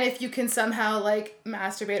 And if you can somehow, like,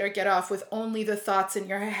 masturbate or get off with only the thoughts in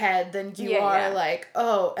your head, then you are like,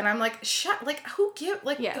 oh, and I'm like, who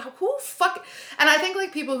fuck, and I think,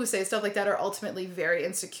 like, people who say stuff like that are ultimately very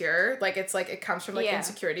insecure. Like, it's like, it comes from, like,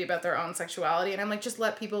 insecurity about their own sexuality, and I'm like, just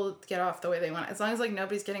let people get off the way they want. As long as, like,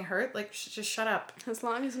 nobody's getting hurt, like, just shut up. As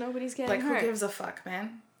long as nobody's getting hurt. Like, who gives a fuck,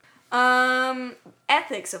 man?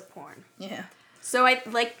 Ethics of porn. Yeah. So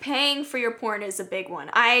paying for your porn is a big one.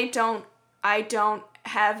 I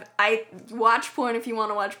watch porn if you want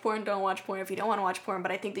to watch porn, don't watch porn if you don't want to watch porn, but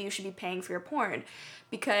I think that you should be paying for your porn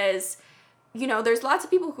because, you know, there's lots of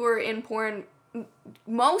people who are in porn.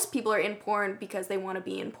 Most people are in porn because they want to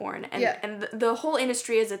be in porn. And the whole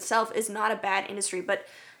industry as itself is not a bad industry, but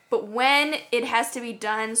when it has to be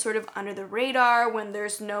done sort of under the radar, when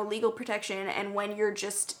there's no legal protection, and when you're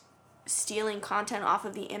just stealing content off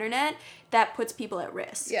of the internet, that puts people at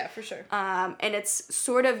risk. Yeah, for sure. And it's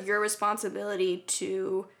sort of your responsibility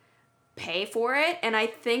to pay for it. And I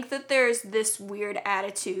think that there's this weird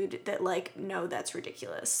attitude that, like, no, that's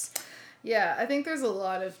ridiculous. Yeah, I think there's a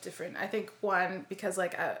lot of different... I think, one, because,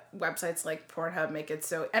 like, websites like Pornhub make it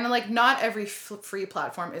so... And, like, not every free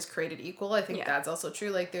platform is created equal. I think that's also true.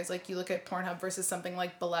 Like, there's, like, you look at Pornhub versus something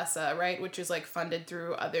like Bellesa, right? Which is, like, funded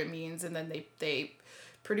through other means, and then they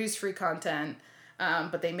produce free content,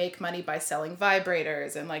 but they make money by selling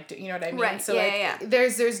vibrators and, like, you know what I mean? Right. So,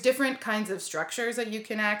 there's different kinds of structures that you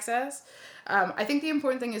can access. I think the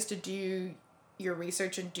important thing is to do your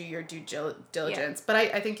research and do your due diligence. Yeah. But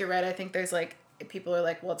I think you're right. I think there's, like, people are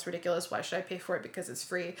like, well, it's ridiculous. Why should I pay for it? Because it's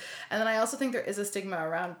free. And then I also think there is a stigma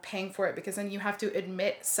around paying for it because then you have to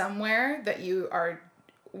admit somewhere that you are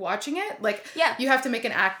watching it. Like, you have to make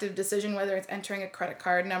an active decision, whether it's entering a credit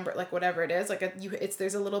card number, like, whatever it is. Like,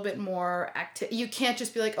 there's a little bit more you can't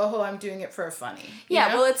just be like, oh, I'm doing it for a funny. You know?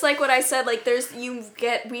 Well, it's like what I said, like,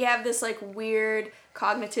 we have this, like, weird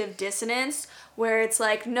cognitive dissonance where it's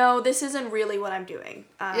like, no, this isn't really what I'm doing.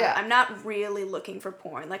 I'm not really looking for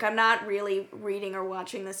porn. Like, I'm not really reading or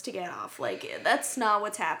watching this to get off. Like, that's not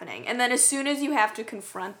what's happening. And then as soon as you have to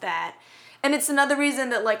confront that, and it's another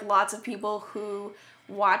reason that, like, lots of people who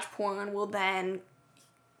watch porn will then,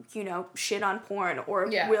 you know, shit on porn or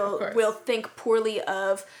will think poorly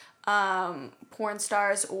of porn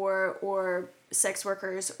stars or sex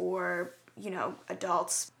workers or, you know,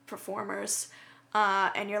 adults, performers.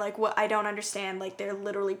 And you're like, well, I don't understand. Like, they're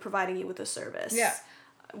literally providing you with a service. Yeah.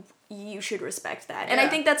 You should respect that. And I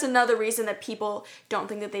think that's another reason that people don't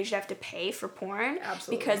think that they should have to pay for porn.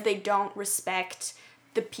 Absolutely. Because they don't respect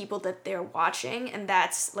the people that they're watching, and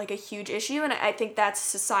that's, like, a huge issue. And I think that's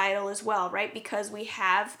societal as well, right? Because we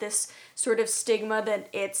have this sort of stigma that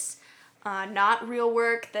it's not real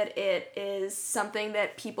work, that it is something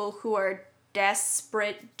that people who are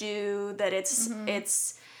desperate do, that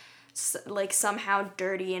it's like somehow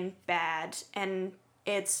dirty and bad, and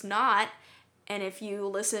it's not. And if you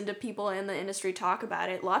listen to people in the industry talk about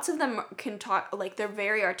it, lots of them can talk, like, they're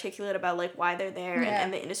very articulate about, like, why they're there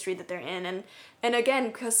and the industry that they're in. And again,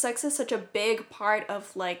 because sex is such a big part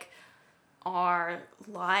of, like, our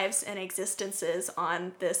lives and existences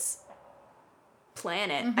on this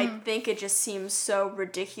planet, I think it just seems so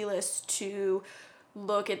ridiculous to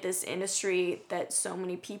look at this industry that so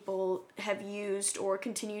many people have used or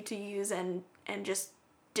continue to use and just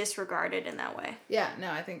disregarded in that way. Yeah, no,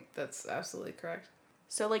 I think that's absolutely correct.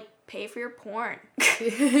 So, like, pay for your porn.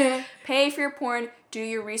 Pay for your porn, do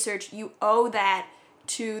your research. You owe that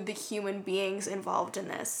to the human beings involved in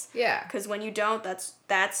this. Yeah. Because when you don't,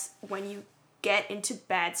 that's when you get into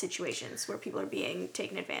bad situations where people are being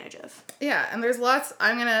taken advantage of. Yeah, and there's lots.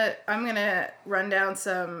 I'm gonna run down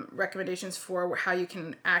some recommendations for how you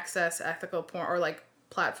can access ethical porn, or, like,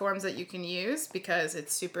 platforms that you can use, because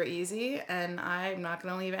it's super easy, and I'm not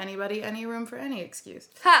going to leave anybody any room for any excuse.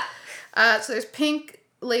 So there's Pink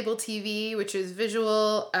Label TV, which is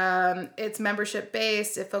visual. It's membership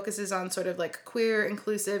based. It focuses on sort of, like, queer,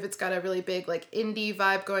 inclusive. It's got a really big, like, indie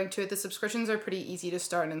vibe going to it. The subscriptions are pretty easy to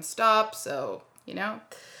start and stop, so, you know.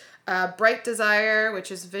 Bright Desire,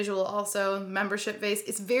 which is visual also, membership based.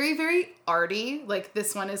 It's very, very arty. Like,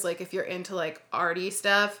 this one is, like, if you're into, like, arty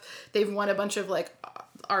stuff. They've won a bunch of, like,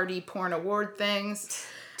 arty porn award things.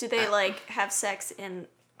 Do they like have sex in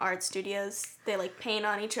art studios? They like paint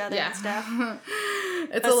on each other and stuff.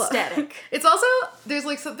 It's aesthetic. It's also there's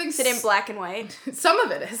like something. Is it in black and white? Some of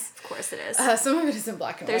it is. Of course it is. Some of it is in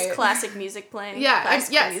black and white. There's classic music playing. Yeah,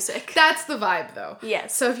 classic music. That's the vibe though.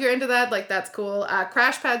 Yes. So if you're into that, like that's cool.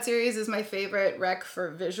 Crash Pad series is my favorite rec for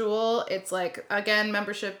visual. It's like again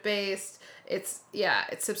membership based. It's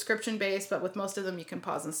subscription based, but with most of them you can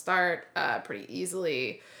pause and start pretty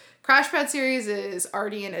easily. Crash Pad series is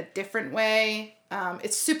arty in a different way.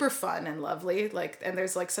 It's super fun and lovely, like, and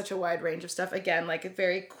there's like such a wide range of stuff. Again, like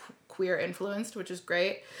very queer influenced, which is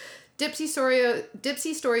great. Dipsy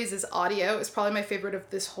Stories is audio. It's probably my favorite of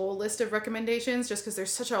this whole list of recommendations, just because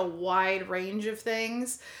there's such a wide range of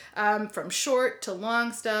things, from short to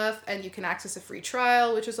long stuff, and you can access a free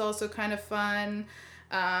trial, which is also kind of fun.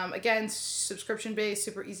 Again, subscription based,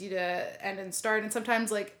 super easy to end and start. And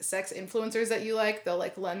sometimes like sex influencers that you like, they'll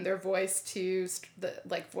like lend their voice to the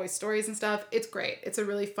like voice stories and stuff. It's great. It's a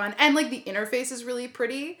really fun, and like the interface is really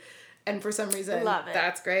pretty. And for some reason,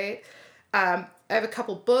 that's great. I have a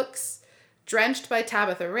couple books. Drenched by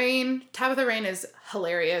Tabitha Rain. Tabitha Rain is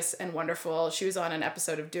hilarious and wonderful. She was on an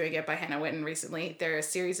episode of Doing It by Hannah Witten recently. They're a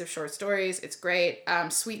series of short stories. It's great.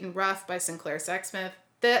 Sweet and Rough by Sinclair Sexsmith.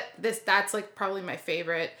 That's like probably my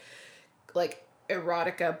favorite like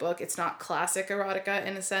erotica book. It's not classic erotica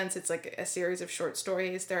in a sense. It's like a series of short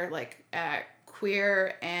stories. They're like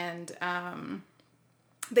queer, and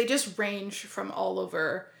they just range from all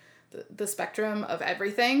over the spectrum of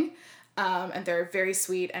everything. And they're very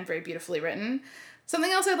sweet and very beautifully written.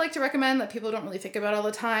 Something else I'd like to recommend that people don't really think about all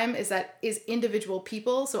the time is individual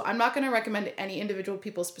people. So I'm not going to recommend any individual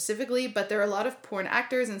people specifically, but there are a lot of porn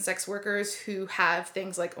actors and sex workers who have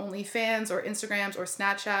things like OnlyFans or Instagrams or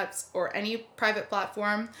Snapchats or any private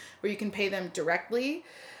platform where you can pay them directly.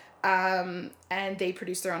 And they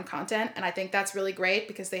produce their own content. And I think that's really great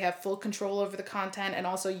because they have full control over the content, and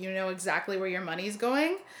also you know exactly where your money's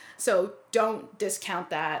going. So don't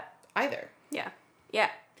discount that either. Yeah.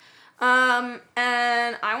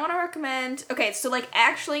 And I want to recommend, okay, so like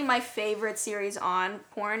actually my favorite series on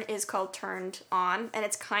porn is called Turned On, and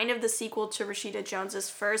it's kind of the sequel to Rashida Jones's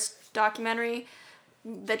first documentary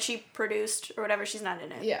that she produced or whatever. She's not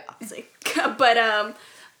in it, obviously.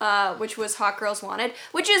 But which was Hot Girls Wanted,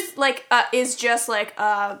 which is like is just like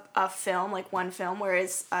a film, like one film,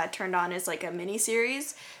 whereas Turned On is like a mini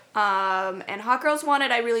series. And Hot Girls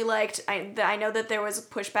Wanted I really liked. I know that there was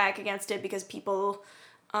pushback against it because people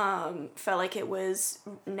felt like it was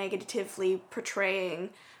negatively portraying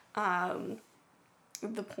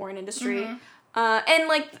the porn industry. Mm-hmm. And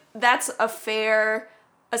like that's a fair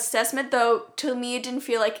assessment, though to me it didn't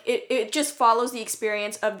feel like it just follows the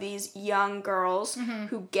experience of these young girls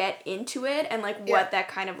who get into it, and like what that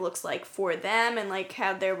kind of looks like for them, and like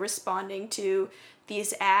how they're responding to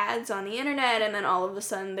these ads on the internet, and then all of a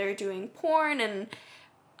sudden they're doing porn, and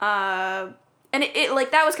it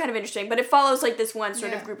like that was kind of interesting, but it follows like this one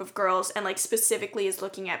sort of group of girls, and like specifically is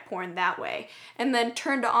looking at porn that way. And then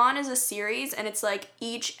Turned On is a series, and it's like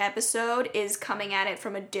each episode is coming at it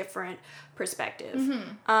from a different perspective.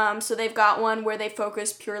 So they've got one where they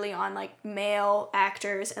focus purely on like male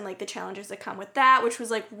actors and like the challenges that come with that, which was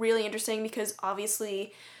like really interesting because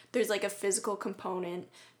obviously there's like a physical component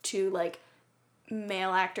to like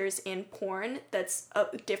male actors in porn that's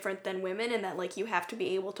different than women, and that like you have to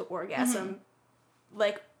be able to orgasm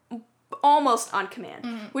like almost on command,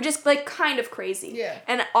 which is like kind of crazy.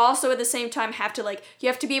 And also at the same time you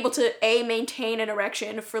have to be able to maintain an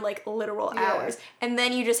erection for like literal hours, and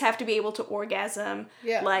then you just have to be able to orgasm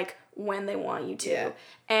like when they want you to.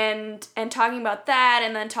 And talking about that,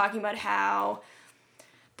 and then talking about how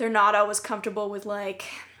they're not always comfortable with like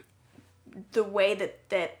the way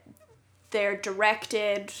that they're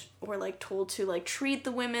directed or like told to like treat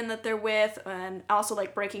the women that they're with, and also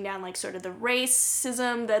like breaking down like sort of the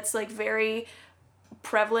racism that's like very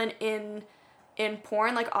prevalent in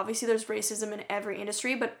porn. Like obviously there's racism in every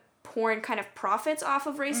industry, but porn kind of profits off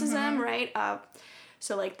of racism, right?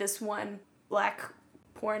 So like this one black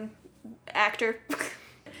porn actor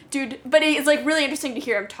dude, but it's like really interesting to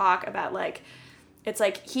hear him talk about like it's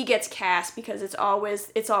like he gets cast because it's always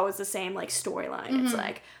the same like storyline. It's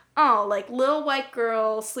like, oh, like little white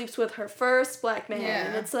girl sleeps with her first black man,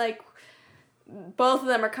 and it's like both of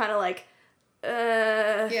them are kind of like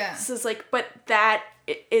so it's like, but that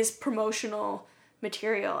is promotional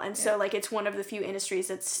material, and so like it's one of the few industries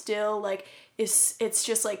that still like it's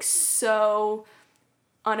just like so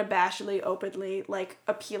unabashedly openly like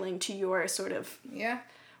appealing to your sort of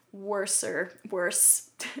worse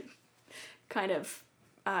kind of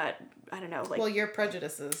I don't know, like, well, your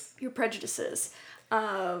prejudices.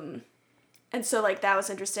 And so, like, that was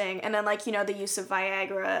interesting. And then, like, you know, the use of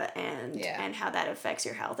Viagra and how that affects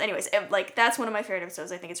your health. Anyways, like, that's one of my favorite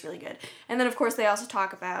episodes. I think it's really good. And then, of course, they also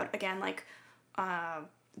talk about, again, like,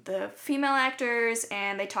 the female actors,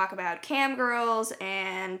 and they talk about cam girls,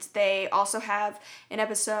 and they also have an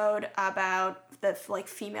episode about the, like,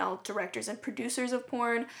 female directors and producers of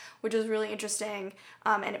porn, which is really interesting.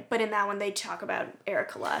 But in that one, they talk about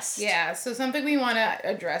Erika Lust. Yeah, so something we want to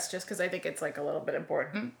address, just because I think it's, like, a little bit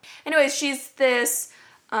important. Anyways, she's this,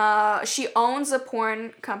 she owns a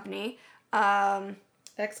porn company,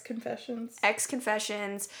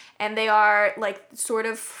 X-Confessions, and they are, like, sort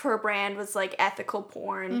of, her brand was, like, ethical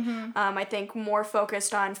porn, I think more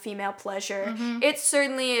focused on female pleasure. It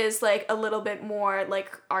certainly is, like, a little bit more,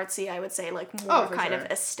 like, artsy, I would say, like, more kind of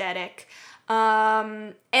aesthetic.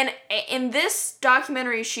 And in this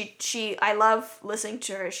documentary, she I love listening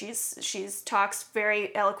to her. She's talks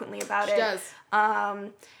very eloquently about it. She does.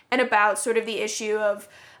 And about sort of the issue of,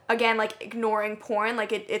 again, like, ignoring porn,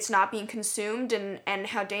 like, it's not being consumed, and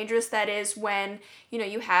how dangerous that is when, you know,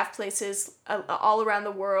 you have places all around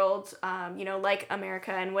the world, you know, like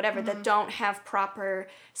America and whatever, that don't have proper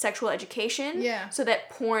sexual education. Yeah. So that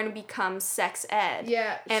porn becomes sex ed.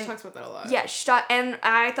 Yeah, she talks about that a lot. Yeah, and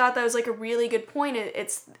I thought that was, like, a really good point.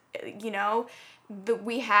 It's, you know,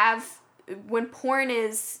 when porn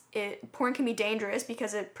can be dangerous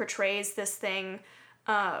because it portrays this thing,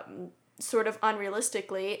 sort of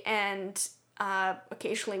unrealistically and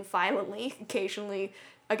occasionally violently, occasionally,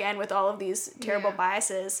 again, with all of these terrible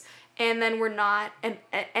biases. And then we're not,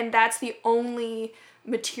 and that's the only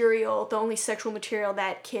material, the only sexual material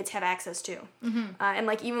that kids have access to. And,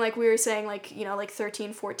 like, even like we were saying, like, you know, like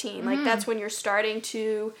 13, 14, like, that's when you're starting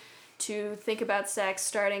to think about sex,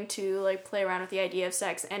 starting to, like, play around with the idea of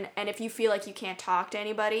sex, and if you feel like you can't talk to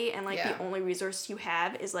anybody, and, like, the only resource you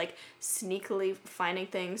have is, like, sneakily finding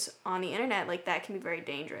things on the internet, like, that can be very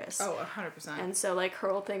dangerous. 100%. And so, like, her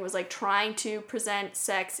whole thing was, like, trying to present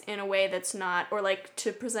sex in a way that's not, or, like,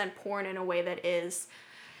 to present porn in a way that is,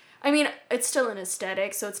 I mean, it's still an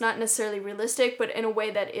aesthetic, so it's not necessarily realistic, but in a way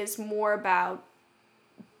that is more about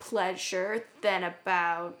pleasure than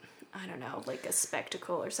about, I don't know, like a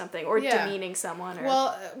spectacle or something, or demeaning someone. Or...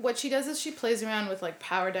 Well, what she does is she plays around with, like,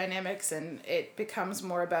 power dynamics, and it becomes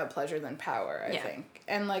more about pleasure than power, I think.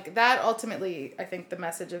 And, like, that ultimately, I think the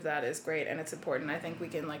message of that is great, and it's important. I think we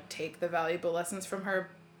can, like, take the valuable lessons from her,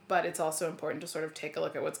 but it's also important to sort of take a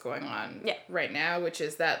look at what's going on right now, which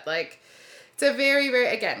is that, like, it's a very, very,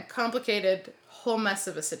 again, complicated whole mess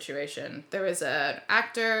of a situation. There was an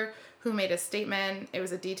actor who made a statement. It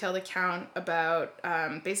was a detailed account about,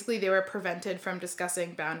 basically they were prevented from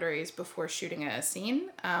discussing boundaries before shooting a scene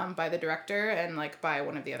by the director and, like, by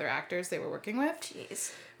one of the other actors they were working with.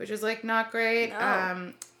 Jeez. Which is, like, not great.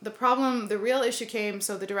 No. The real issue came,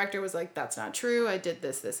 so the director was like, that's not true, I did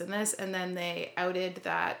this, this, and this, and then they outed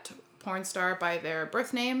that porn star by their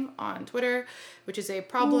birth name on Twitter, which is a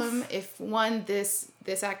problem. If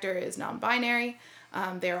this actor is non-binary,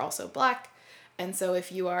 they're also Black. And so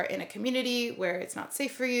if you are in a community where it's not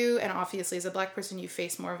safe for you, and obviously as a Black person, you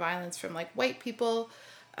face more violence from, like, white people.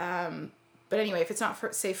 But anyway, if it's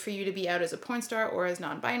not safe for you to be out as a porn star or as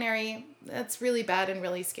non-binary, that's really bad and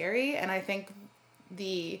really scary. And I think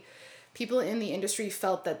the people in the industry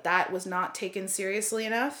felt that was not taken seriously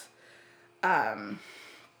enough.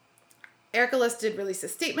 Erika Lust did release a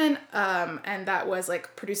statement, and that was,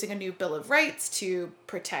 like, producing a new Bill of Rights to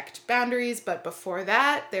protect boundaries. But before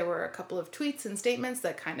that, there were a couple of tweets and statements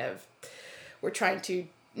that kind of were trying to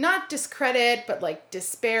not discredit, but, like,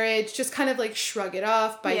 disparage, just kind of, like, shrug it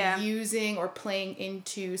off by using or playing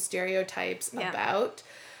into stereotypes about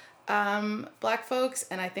Black folks.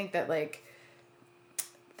 And I think that, like,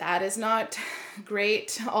 that is not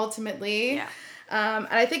great, ultimately. Yeah. And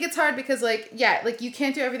I think it's hard because, like, you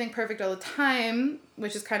can't do everything perfect all the time,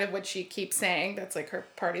 which is kind of what she keeps saying. That's, like, her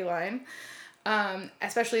party line.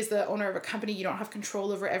 Especially as the owner of a company, you don't have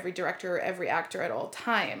control over every director or every actor at all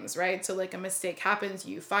times, right? So, like, a mistake happens,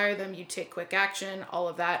 you fire them, you take quick action, all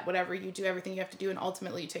of that, whatever you do, everything you have to do, and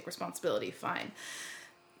ultimately you take responsibility, fine.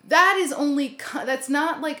 That's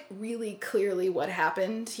not, like, really clearly what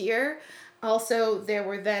happened here. Also, there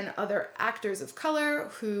were then other actors of color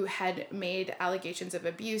who had made allegations of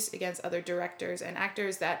abuse against other directors and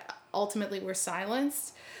actors that ultimately were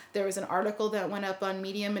silenced. There was an article that went up on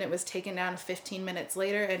Medium and it was taken down 15 minutes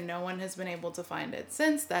later, and no one has been able to find it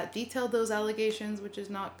since, that detailed those allegations, which is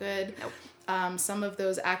not good. Nope. Some of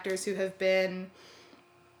those actors who have been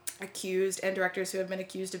accused and directors who have been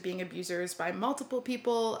accused of being abusers by multiple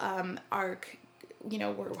people were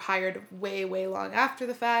hired way, way long after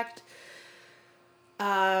the fact.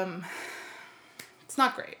 It's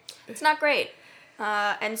not great. It's not great.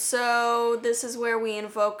 And so this is where we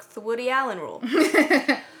invoke the Woody Allen rule.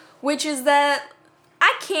 Which is that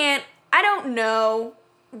I don't know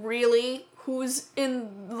really who's in,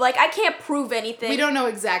 like, I can't prove anything. We don't know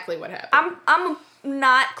exactly what happened. I'm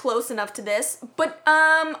not close enough to this, but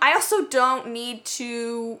I also don't need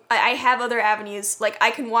to, I have other avenues, like,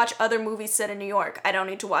 I can watch other movies set in New York. I don't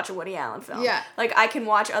need to watch a Woody Allen film. Yeah. Like, I can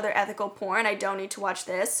watch other ethical porn. I don't need to watch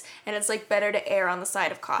this, and it's, like, better to err on the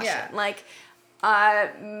side of caution. Yeah. Like,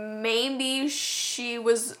 maybe she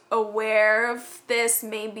was aware of this,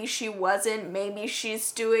 maybe she wasn't, maybe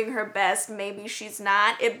she's doing her best, maybe she's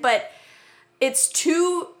not, but it's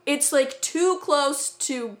too close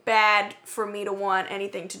to bad for me to want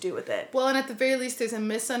anything to do with it. Well, and at the very least,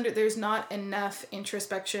 there's not enough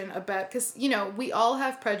introspection about, because, you know, we all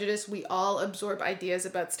have prejudice, we all absorb ideas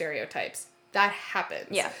about stereotypes. That happens.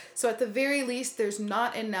 Yeah. So at the very least, there's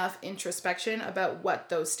not enough introspection about what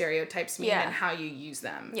those stereotypes mean and how you use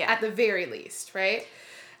them. Yeah. At the very least, right?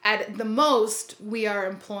 At the most, we are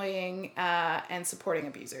employing and supporting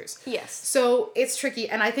abusers. Yes. So it's tricky.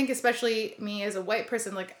 And I think especially me as a white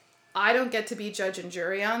person, like, I don't get to be judge and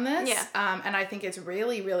jury on this. Yeah. And I think it's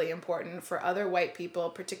really, really important for other white people,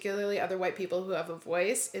 particularly other white people who have a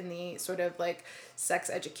voice in the sort of like sex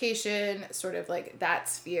education, sort of like that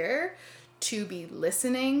sphere, to be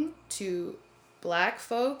listening to Black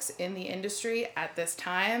folks in the industry at this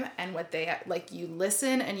time and what they like. You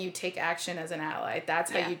listen and you take action as an ally. That's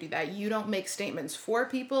how you do that. You don't make statements for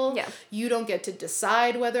people. Yeah. You don't get to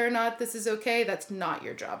decide whether or not this is okay. That's not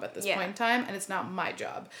your job at this point in time, and it's not my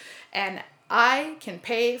job. And I can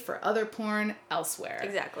pay for other porn elsewhere.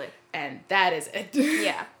 Exactly. And that is it.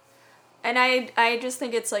 Yeah. And I just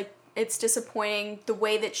think it's like, it's disappointing the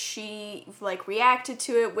way that she like reacted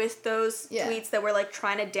to it with those tweets that were like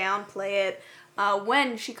trying to downplay it,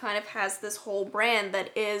 when she kind of has this whole brand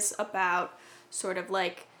that is about sort of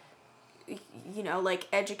like, you know, like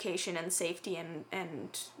education and safety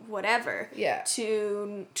and whatever. Yeah.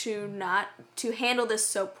 To handle this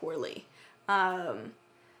so poorly.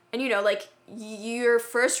 And, you know, like, your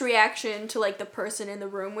first reaction to, like, the person in the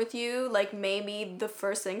room with you, like, maybe the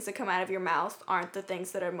first things that come out of your mouth aren't the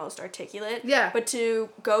things that are most articulate. Yeah. But to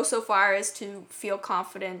go so far as to feel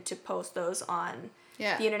confident to post those on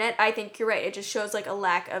the internet, I think you're right. It just shows, like, a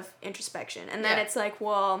lack of introspection. And then it's like,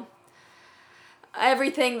 well,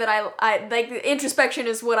 everything that I like, the introspection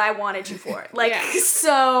is what I wanted you for. Like,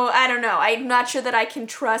 so, I don't know. I'm not sure that I can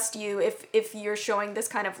trust you if you're showing this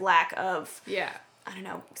kind of lack of... I don't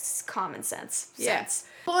know, common sense.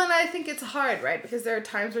 Well, and I think it's hard, right? Because there are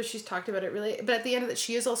times where she's talked about it really, but at the end of it,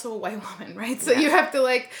 she is also a white woman, right? So you have to,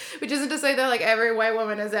 like, which isn't to say that, like, every white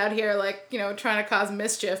woman is out here, like, you know, trying to cause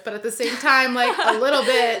mischief, but at the same time, like, a little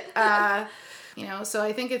bit, you know, so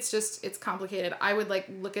I think it's complicated. I would, like,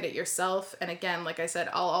 look at it yourself, and again, like I said,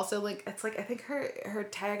 I'll also, like, it's, like, I think her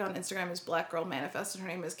tag on Instagram is Black Girl Manifest, and her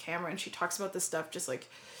name is Cameron. She talks about this stuff just, like,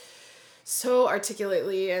 so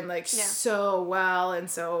articulately and like so well, and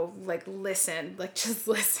so like listen, like just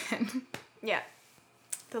listen. Yeah.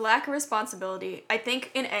 The lack of responsibility. I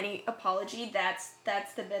think in any apology, that's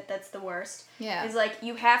the bit that's the worst. Yeah. Is like,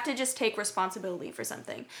 you have to just take responsibility for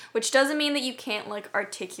something, which doesn't mean that you can't like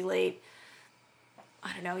articulate,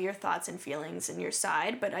 I don't know, your thoughts and feelings and your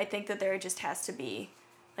side, but I think that there just has to be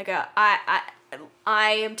like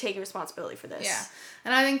I am taking responsibility for this. Yeah.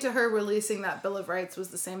 And I think to her, releasing that Bill of Rights was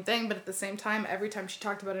the same thing, but at the same time, every time she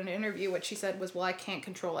talked about it in an interview, what she said was, well, I can't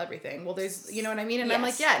control everything. Well, there's, you know what I mean? And I'm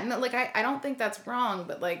like, yeah, no, like, I don't think that's wrong,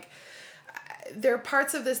 but like, there are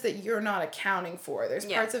parts of this that you're not accounting for. There's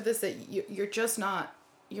parts of this that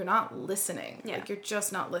you're not listening. Like, you're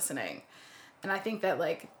just not listening. And I think that,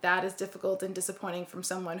 like, that is difficult and disappointing from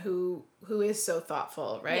someone who is so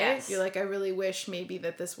thoughtful, right? Yes. You're like, I really wish maybe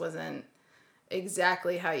that this wasn't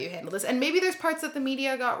exactly how you handle this. And maybe there's parts that the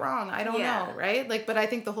media got wrong. I don't know, right? Like, but I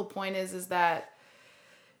think the whole point is that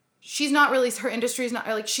she's not really, her industry is not,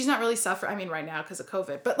 like, she's not really suffering. I mean, right now because of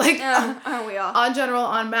COVID, but like, aren't we all? On general,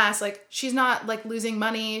 en masse, like, she's not like losing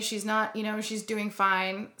money. She's not, you know, she's doing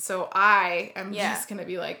fine. So I am just going to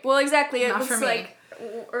be like, well, exactly. It was like,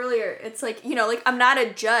 earlier, it's like, you know, like, I'm not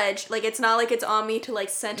a judge. Like, it's not like it's on me to like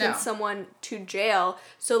sentence someone to jail.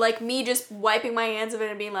 So like, me just wiping my hands of it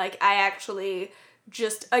and being like, I actually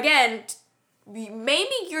just, again, maybe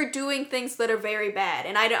you're doing things that are very bad,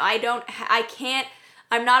 and I'm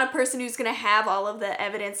not a person who's gonna have all of the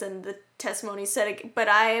evidence and the testimony said, but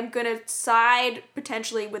I am gonna side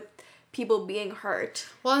potentially with people being hurt.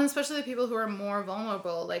 Well, and especially the people who are more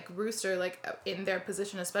vulnerable, like Rooster, like in their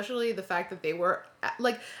position, especially the fact that they were,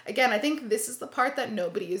 like, again, I think this is the part that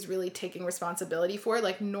nobody is really taking responsibility for,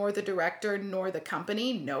 like, nor the director, nor the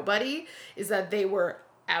company, nobody, is that they were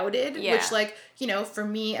outed, which, like, you know, for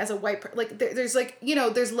me as a white like there's like, you know,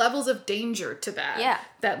 there's levels of danger to that,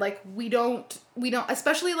 that like we don't,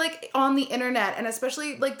 especially like on the internet, and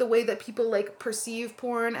especially like the way that people like perceive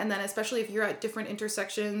porn, and then especially if you're at different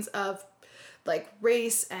intersections of like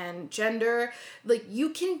race and gender, like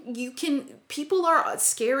you can people are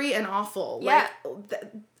scary and awful,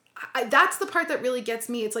 that's the part that really gets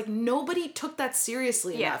me. It's like nobody took that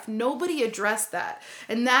seriously enough. Nobody addressed that.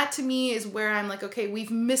 And that to me is where I'm like, okay,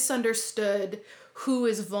 we've misunderstood who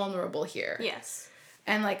is vulnerable here. Yes.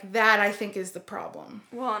 And like that I think is the problem.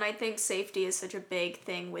 Well, and I think safety is such a big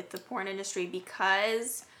thing with the porn industry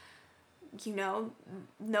because, you know,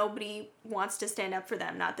 nobody wants to stand up for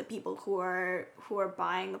them. Not the people who are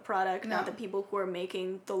buying the product, not the people who are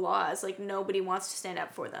making the laws. Like nobody wants to stand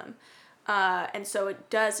up for them. And so it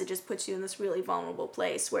just puts you in this really vulnerable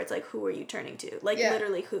place where it's like, who are you turning to? Like,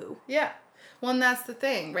 literally who? Yeah. Well, and that's the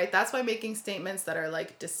thing, right? That's why making statements that are,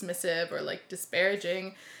 like, dismissive or, like,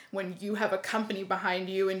 disparaging when you have a company behind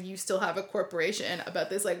you and you still have a corporation about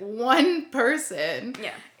this, like, one person.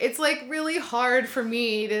 Yeah. It's, like, really hard for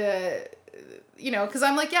me to... You know, because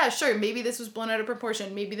I'm like, yeah, sure, maybe this was blown out of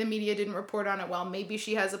proportion. Maybe the media didn't report on it well. Maybe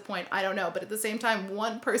she has a point. I don't know. But at the same time,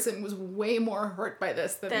 one person was way more hurt by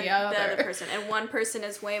this than the other. The other person. And one person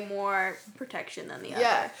is way more protection than the other.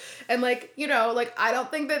 Yeah. And, like, you know, like, I don't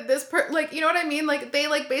think that this like, you know what I mean? Like, they,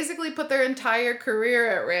 like, basically put their entire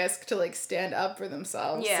career at risk to, like, stand up for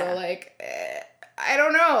themselves. Yeah. So, like, I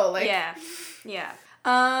don't know. Like... Yeah. Yeah.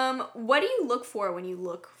 What do you look for when you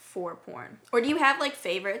look for porn? Or do you have, like,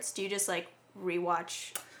 favorites? Do you just, like...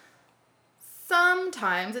 rewatch?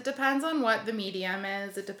 Sometimes. It depends on what the medium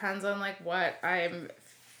is. It depends on like what I'm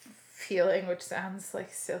feeling, which sounds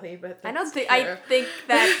like silly, but I think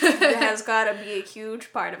that has got to be a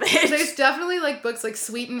huge part of it. There's definitely like books like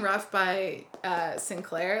Sweet and Rough by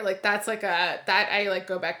Sinclair. Like that's like that I like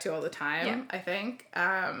go back to all the time, I think.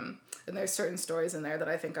 And there's certain stories in there that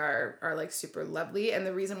I think are like super lovely. And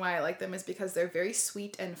the reason why I like them is because they're very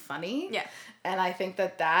sweet and funny. Yeah. And I think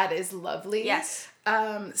that is lovely. Yes.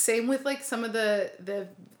 Same with like some of the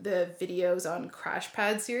videos on Crash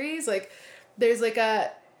Pad series. Like there's like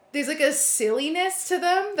a silliness to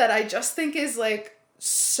them that I just think is like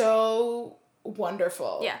so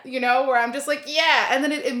wonderful. Yeah. You know, where I'm just like, yeah. And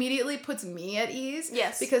then it immediately puts me at ease.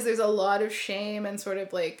 Yes. Because there's a lot of shame and sort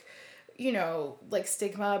of like, you know, like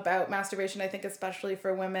stigma about masturbation, I think especially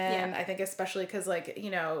for women. Yeah. I think especially because like,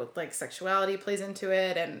 you know, like sexuality plays into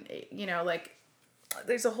it and, you know, like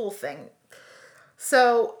there's a whole thing.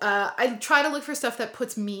 So I try to look for stuff that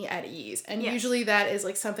puts me at ease. And usually that is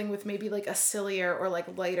like something with maybe like a sillier or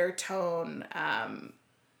like lighter tone.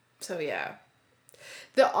 So yeah.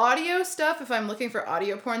 The audio stuff, if I'm looking for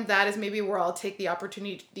audio porn, that is maybe where I'll take the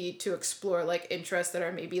opportunity to explore like interests that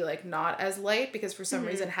are maybe like not as light, because for some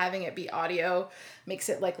reason having it be audio makes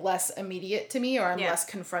it like less immediate to me, or I'm less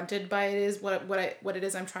confronted by what it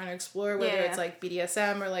is I'm trying to explore, whether it's like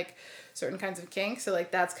BDSM or like certain kinds of kink. So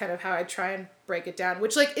like that's kind of how I try and break it down,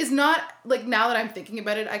 which like is not like, now that I'm thinking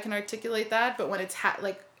about it I can articulate that, but when it's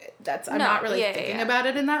I'm not really thinking about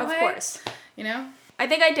it in that way. Of course. You know? I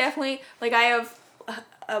think I definitely like I have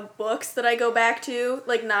books that I go back to,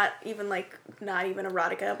 like not even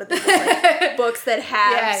erotica, but just like books that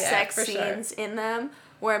have sex scenes in them,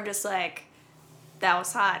 where I'm just like, that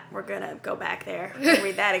was hot, we're gonna go back there and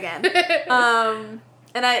read that again.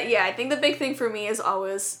 And I think the big thing for me is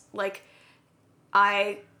always like,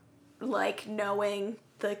 I like knowing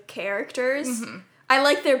the characters. Mm-hmm. I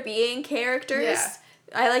like there being characters. Yeah.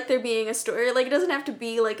 I like there being a story. Like, it doesn't have to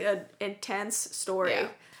be like an intense story. Yeah.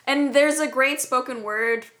 And there's a great spoken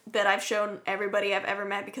word that I've shown everybody I've ever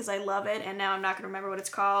met because I love it, and now I'm not going to remember what it's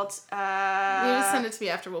called. You just send it to me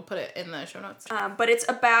after, we'll put it in the show notes. But it's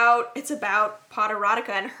about Poderotica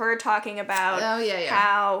and her talking about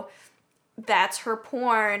how that's her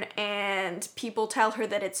porn and people tell her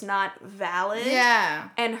that it's not valid. Yeah.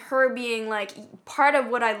 And her being like, part of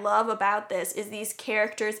what I love about this is these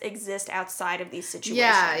characters exist outside of these situations.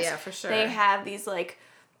 Yeah, for sure. They have these like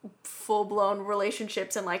full-blown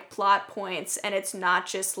relationships and like plot points, and it's not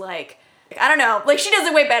just like, I don't know, like she does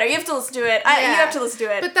it way better. You have to listen to it. You have to listen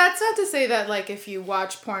to it. But that's not to say that like if you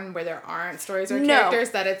watch porn where there aren't stories or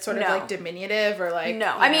characters that it's sort of like diminutive or like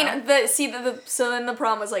no. I mean so then the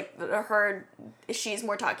problem was like she's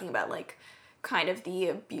more talking about like kind of the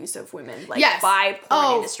abuse of women, like, by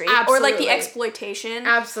porn industry. Absolutely. Or, like, the exploitation.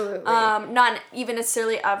 Absolutely. Not even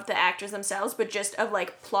necessarily of the actors themselves, but just of,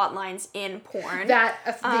 like, plot lines in porn.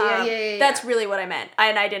 That's really what I meant.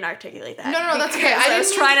 And I didn't articulate that. No, that's okay. I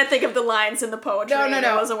was trying to think of the lines in the poetry. No.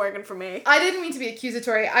 It wasn't working for me. I didn't mean to be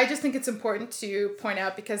accusatory. I just think it's important to point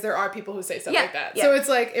out because there are people who say stuff like that. So it's,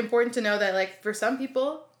 like, important to know that, like, for some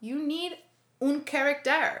people, you need un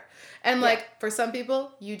character. And, like, for some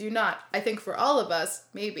people, you do not. I think for all of us,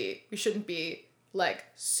 maybe, we shouldn't be, like,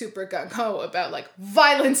 super gung-ho about, like,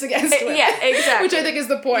 violence against women. Yeah, exactly. Which I think is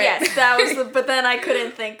the point. Yes, that was but then I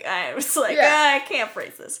couldn't think, I was like, I can't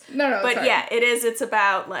phrase this. No, but it's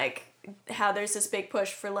about, like, how there's this big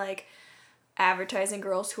push for, like, advertising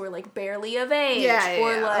girls who are, like, barely of age.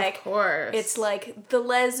 Like, of course. It's, like, the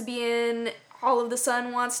lesbian, all of the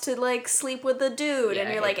sudden wants to, like, sleep with the dude.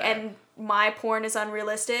 And you're like, and my porn is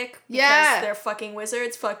unrealistic because they're fucking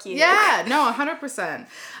wizards. Fuck you. Yeah, no, 100%.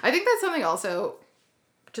 I think that's something also,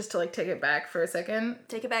 just to, like, take it back for a second.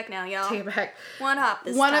 Take it back now, y'all. Take it back. One hop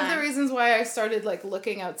this One time. of the reasons why I started, like,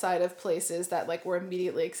 looking outside of places that, like, were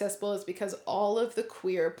immediately accessible is because all of the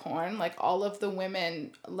queer porn, like, all of the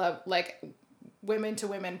women to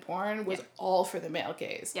women porn was all for the male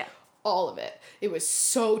gaze. Yeah. All of it. It was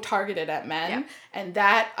so targeted at men. Yeah. And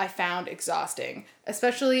that I found exhausting.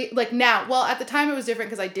 Especially, like, now. Well, at the time it was different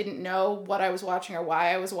because I didn't know what I was watching or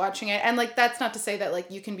why I was watching it. And, like, that's not to say that, like,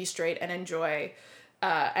 you can be straight and enjoy...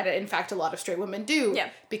 and in fact, a lot of straight women do. Yeah.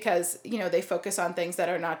 Because, you know, they focus on things that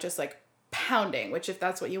are not just, like, pounding. Which, if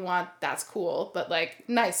that's what you want, that's cool. But, like,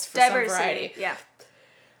 nice for diversity. some variety. Yeah.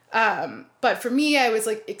 But for me, I was,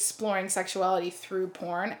 like, exploring sexuality through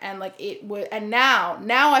porn, and, like, it would, and now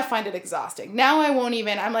I find it exhausting. Now I won't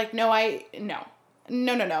even, I'm like, no.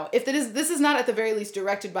 If this is not at the very least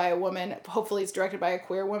directed by a woman, hopefully it's directed by a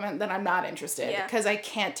queer woman, then I'm not interested, because I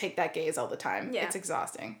can't take that gaze all the time. Yeah. It's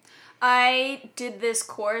exhausting. I did this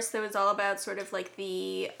course that was all about sort of like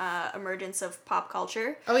the emergence of pop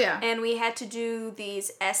culture. Oh, yeah. And we had to do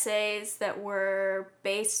these essays that were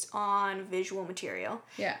based on visual material.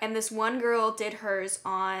 Yeah. And this one girl did hers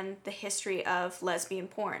on the history of lesbian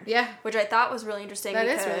porn. Yeah. Which I thought was really interesting that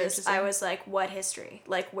because is really interesting. I was like, what history?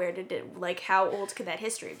 Like, where did it, like, how old could that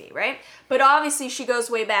history be, right? But obviously she goes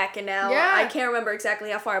way back, and now I can't remember exactly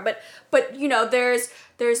how far, but you know, there's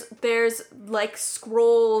like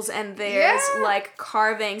scrolls and there's like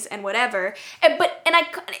carvings and whatever. And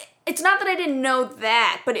it's not that I didn't know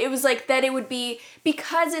that, but it was like that it would be,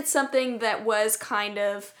 because it's something that was kind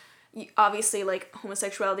of, obviously, like,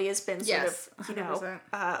 homosexuality has been sort of, you know,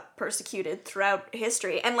 persecuted throughout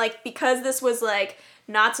history. And, like, because this was, like,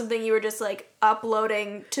 not something you were just, like,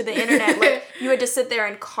 uploading to the internet, like, you had to sit there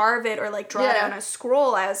and carve it or, like, draw it on a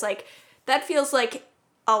scroll, I was like, that feels like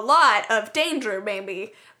a lot of danger,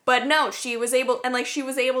 maybe. But no, she was able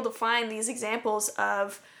to find these examples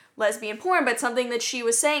of lesbian porn, but something that she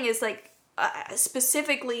was saying is, like,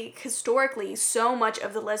 specifically, historically, so much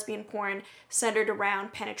of the lesbian porn centered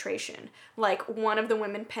around penetration. Like, one of the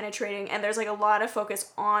women penetrating, and there's, like, a lot of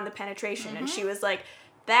focus on the penetration, and she was like,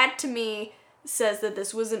 that to me says that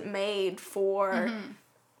this wasn't made for,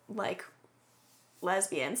 like,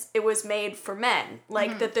 lesbians. It was made for men.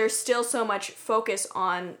 Like, that there's still so much focus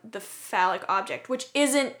on the phallic object, which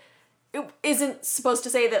isn't supposed to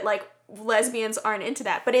say that, like, lesbians aren't into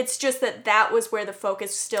that, but it's just that was where the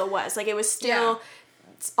focus still was. Like, it was still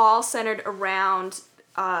all centered around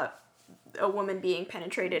a woman being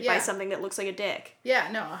penetrated by something that looks like a dick. Yeah,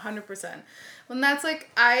 no, 100%. When that's,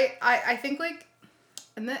 like, I think, like,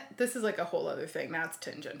 and this is, like, a whole other thing, now it's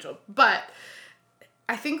tangential, but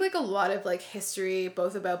I think, like, a lot of, like, history,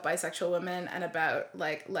 both about bisexual women and about,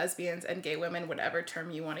 like, lesbians and gay women, whatever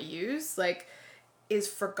term you want to use, like, is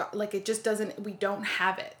forgot. Like, it just doesn't, we don't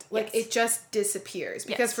have it. Like, it just disappears.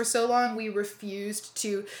 Because for so long we refused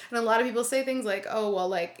to, and a lot of people say things like, oh, well,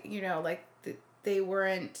 like, you know, like, they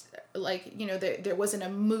weren't, like, you know, there wasn't a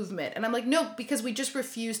movement. And I'm like, no, because we just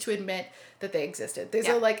refused to admit that they existed. There's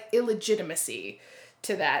a, like, illegitimacy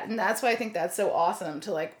to that, and that's why I think that's so awesome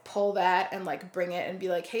to, like, pull that and, like, bring it and be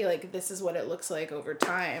like, hey, like, this is what it looks like over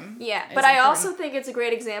time. Yeah, but I also think it's a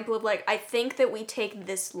great example of, like, I think that we take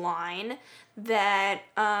this line that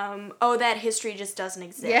that history just doesn't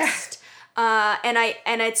exist. And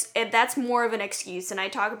that's more of an excuse, and I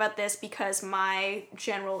talk about this because my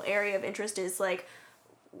general area of interest is like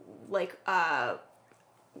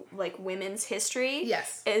like women's history.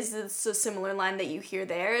 Yes. Is this a similar line that you hear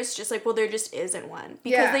there? It's just like, well, there just isn't one.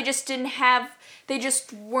 Because they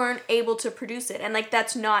just weren't able to produce it. And, like,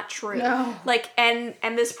 that's not true. No. Like, and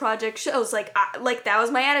this project shows, like, that was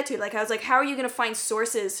my attitude. Like, I was like, how are you going to find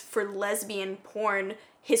sources for lesbian porn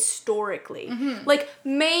historically? Mm-hmm. Like,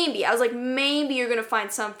 maybe you're going to find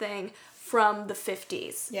something from the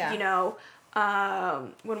 50s. Yeah. You know?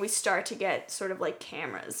 When we start to get sort of like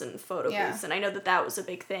cameras and photo booths, and I know that was a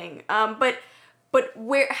big thing. But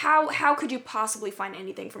how could you possibly find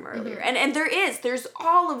anything from earlier? Mm-hmm. And there's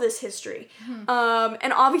all of this history. Mm-hmm.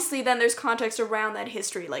 And obviously then there's context around that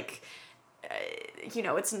history, like, you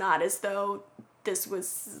know, it's not as though this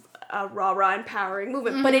was a rah-rah empowering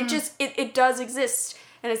movement, mm-hmm. but it does exist.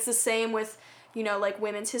 And it's the same with, you know, like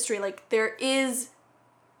women's history. Like there is,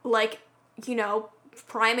 like, you know,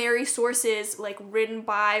 primary sources like written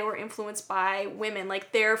by or influenced by women,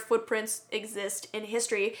 like their footprints exist in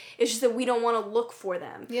history. It's just that we don't want to look for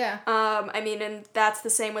them. Yeah. I mean, and that's the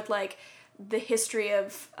same with like the history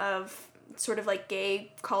of sort of like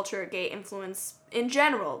gay culture, gay influence in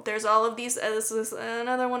general. There's all of these, this is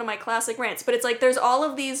another one of my classic rants, but it's like there's all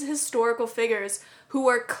of these historical figures who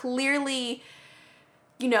are clearly,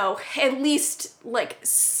 you know, at least like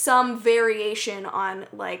some variation on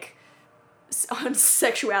like on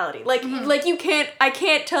sexuality. Like, mm-hmm. like I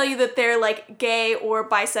can't tell you that they're like gay or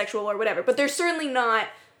bisexual or whatever, but they're certainly not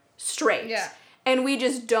straight. Yeah. And we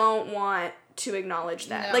just don't want to acknowledge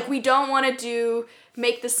that. No. Like, we don't want to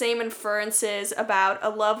make the same inferences about a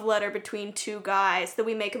love letter between two guys that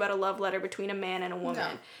we make about a love letter between a man and a woman.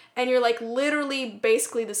 No. And you're like, literally,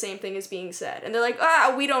 basically the same thing is being said. And they're like,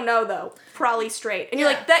 we don't know though. Probably straight. And you're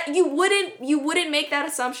like, that you wouldn't make that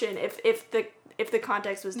assumption if the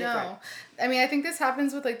context was different. No. I mean, I think this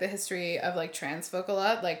happens with, like, the history of, like, trans folk a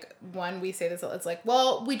lot. Like, when we say this, it's like,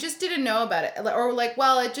 well, we just didn't know about it. Or, like,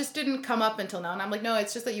 well, it just didn't come up until now. And I'm like, no,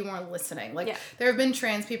 it's just that you weren't listening. Like, there have been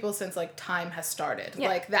trans people since, like, time has started. Yeah.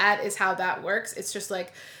 Like, that is how that works. It's just,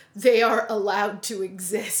 like, they are allowed to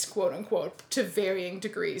exist, quote unquote, to varying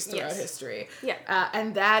degrees throughout history. Yeah.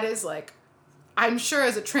 And that is, like, I'm sure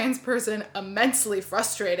as a trans person, immensely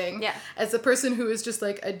frustrating. Yeah. As a person who is just,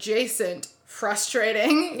 like, adjacent,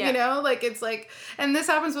 frustrating, you know? Like, it's like, and this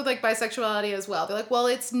happens with, like, bisexuality as well. They're like, well,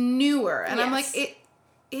 it's newer. And I'm like,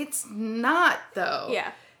 it's not, though.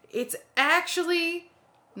 Yeah. It's actually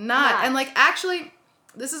not. And, like, actually,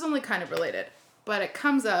 this is only kind of related, but it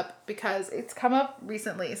comes up because it's come up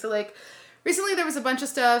recently. So, like, recently there was a bunch of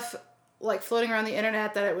stuff, like, floating around the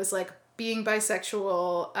internet that it was, like, being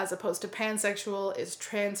bisexual as opposed to pansexual is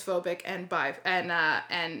transphobic and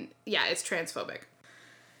it's transphobic.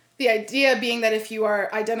 The idea being that if you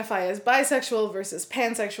identify as bisexual versus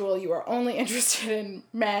pansexual, you are only interested in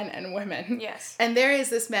men and women. Yes. And there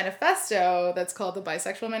is this manifesto that's called the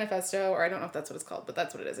Bisexual Manifesto, or I don't know if that's what it's called, but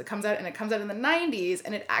that's what it is. It comes out in the 90s,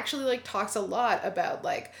 and it actually, like, talks a lot about,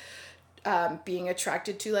 like, being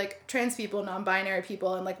attracted to, like, trans people, non-binary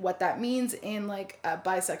people, and, like, what that means in, like,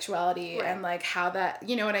 bisexuality, and, like, how that,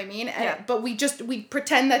 you know what I mean? And but we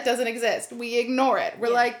pretend that doesn't exist. We ignore it.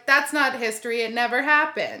 We're like, that's not history. It never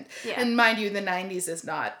happened. Yeah. And mind you, the 90s is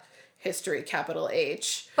not history, capital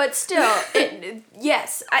H. But still,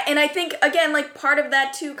 yes. And I think, again, like, part of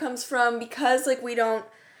that, too, comes from because, like, we don't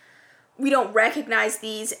recognize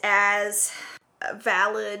these as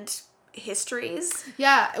valid histories.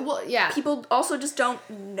 Yeah, well, yeah. People also just don't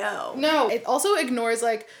know. No, it also ignores,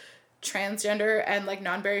 like, transgender and, like,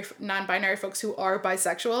 non-binary folks who are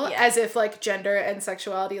bisexual, as if, like, gender and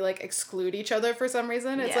sexuality, like, exclude each other for some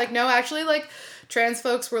reason. It's like, no, actually, like, trans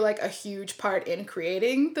folks were, like, a huge part in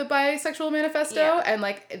creating the Bisexual Manifesto, and,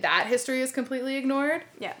 like, that history is completely ignored.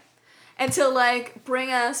 Yeah. And to, like,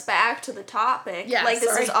 bring us back to the topic, like,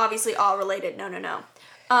 this is obviously all related. No.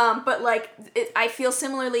 But, like, I feel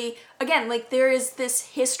similarly, again, like, there is this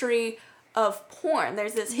history of porn.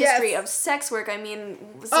 There's this history of sex work. I mean,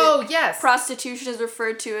 prostitution is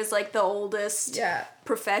referred to as, like, the oldest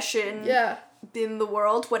profession in the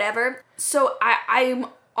world, whatever. So I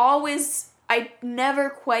never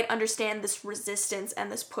quite understand this resistance and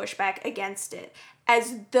this pushback against it,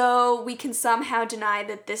 as though we can somehow deny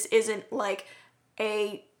that this isn't, like,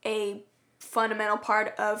 a fundamental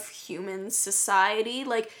part of human society.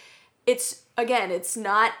 Like, it's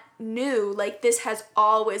not new. Like, this has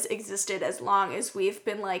always existed as long as we've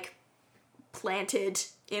been, like, planted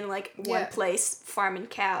in, like, one place farming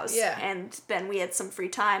cows. Yeah. And then we had some free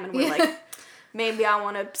time and we're like, maybe I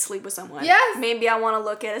want to sleep with someone. Yes. Maybe I want to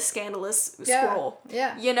look at a scandalous scroll.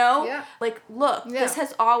 Yeah. You know? Yeah. Like, look, this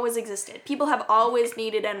has always existed. People have always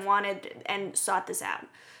needed and wanted and sought this out.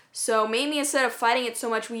 So maybe instead of fighting it so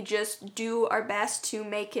much, we just do our best to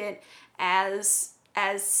make it as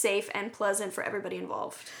safe and pleasant for everybody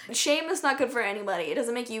involved. Shame is not good for anybody. It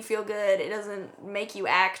doesn't make you feel good. It doesn't make you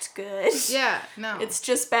act good. Yeah, no. It's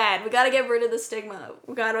just bad. We gotta get rid of the stigma.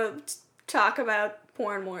 We gotta talk about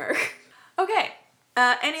porn more. Okay.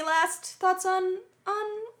 Any last thoughts on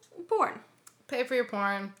porn? Pay for your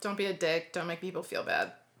porn. Don't be a dick. Don't make people feel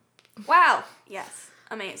bad. Wow. Yes.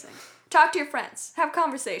 Amazing. Talk to your friends. Have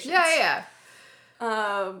conversations. Yeah.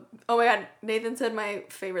 Oh my god. Nathan said my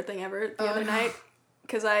favorite thing ever the other night.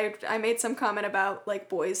 Because I made some comment about, like,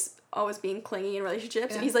 boys always being clingy in relationships.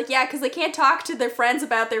 Yeah. And he's like, yeah, because they can't talk to their friends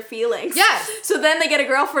about their feelings. Yes. So then they get a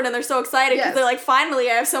girlfriend and they're so excited because they're like, finally,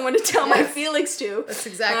 I have someone to tell my feelings to. That's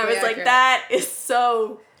exactly And I was like, that is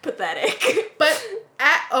so pathetic. But,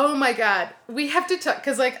 oh my god. We have to talk,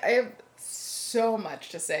 because, like, I have so much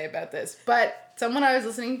to say about this. But someone I was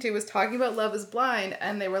listening to was talking about Love is Blind,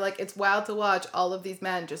 and they were like, it's wild to watch all of these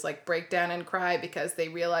men just, like, break down and cry because they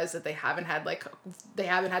realize that they haven't had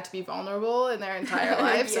to be vulnerable in their entire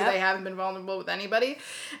life, so they haven't been vulnerable with anybody.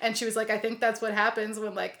 And she was like, I think that's what happens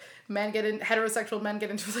when, like, heterosexual men get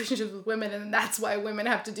into relationships with women, and that's why women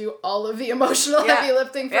have to do all of the emotional heavy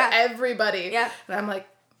lifting for everybody. Yeah. And I'm like,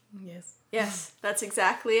 yes. Yes, that's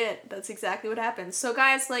exactly it. That's exactly what happens. So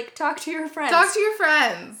guys, like, talk to your friends. Talk to your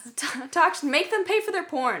friends. Make them pay for their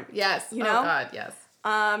porn. Yes. You know? Oh God, yes.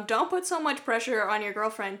 Don't put so much pressure on your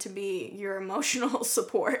girlfriend to be your emotional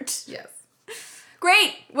support. Yes.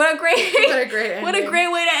 Great. What a great ending. What a great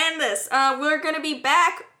way to end this. We're going to be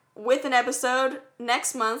back with an episode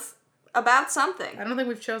next month about something. I don't think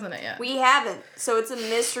we've chosen it yet. We haven't. So it's a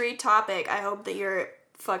mystery topic. I hope that you're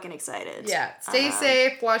fucking excited. Yeah. Stay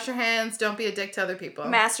safe, wash your hands, don't be a dick to other people.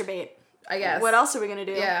 Masturbate. I guess. What else are we gonna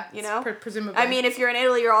do? Yeah. You know? Presumably. I mean, if you're in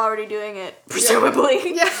Italy, you're already doing it. Presumably.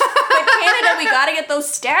 Yeah. But Canada, we gotta get those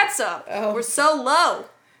stats up. Oh. We're so low.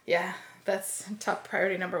 Yeah. That's top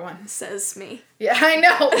priority number 1. Says me. Yeah, I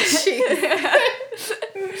know. Jeez.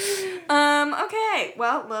 Okay.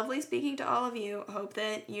 Well, lovely speaking to all of you. Hope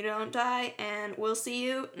that you don't die, and we'll see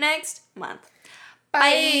you next month.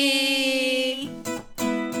 Bye.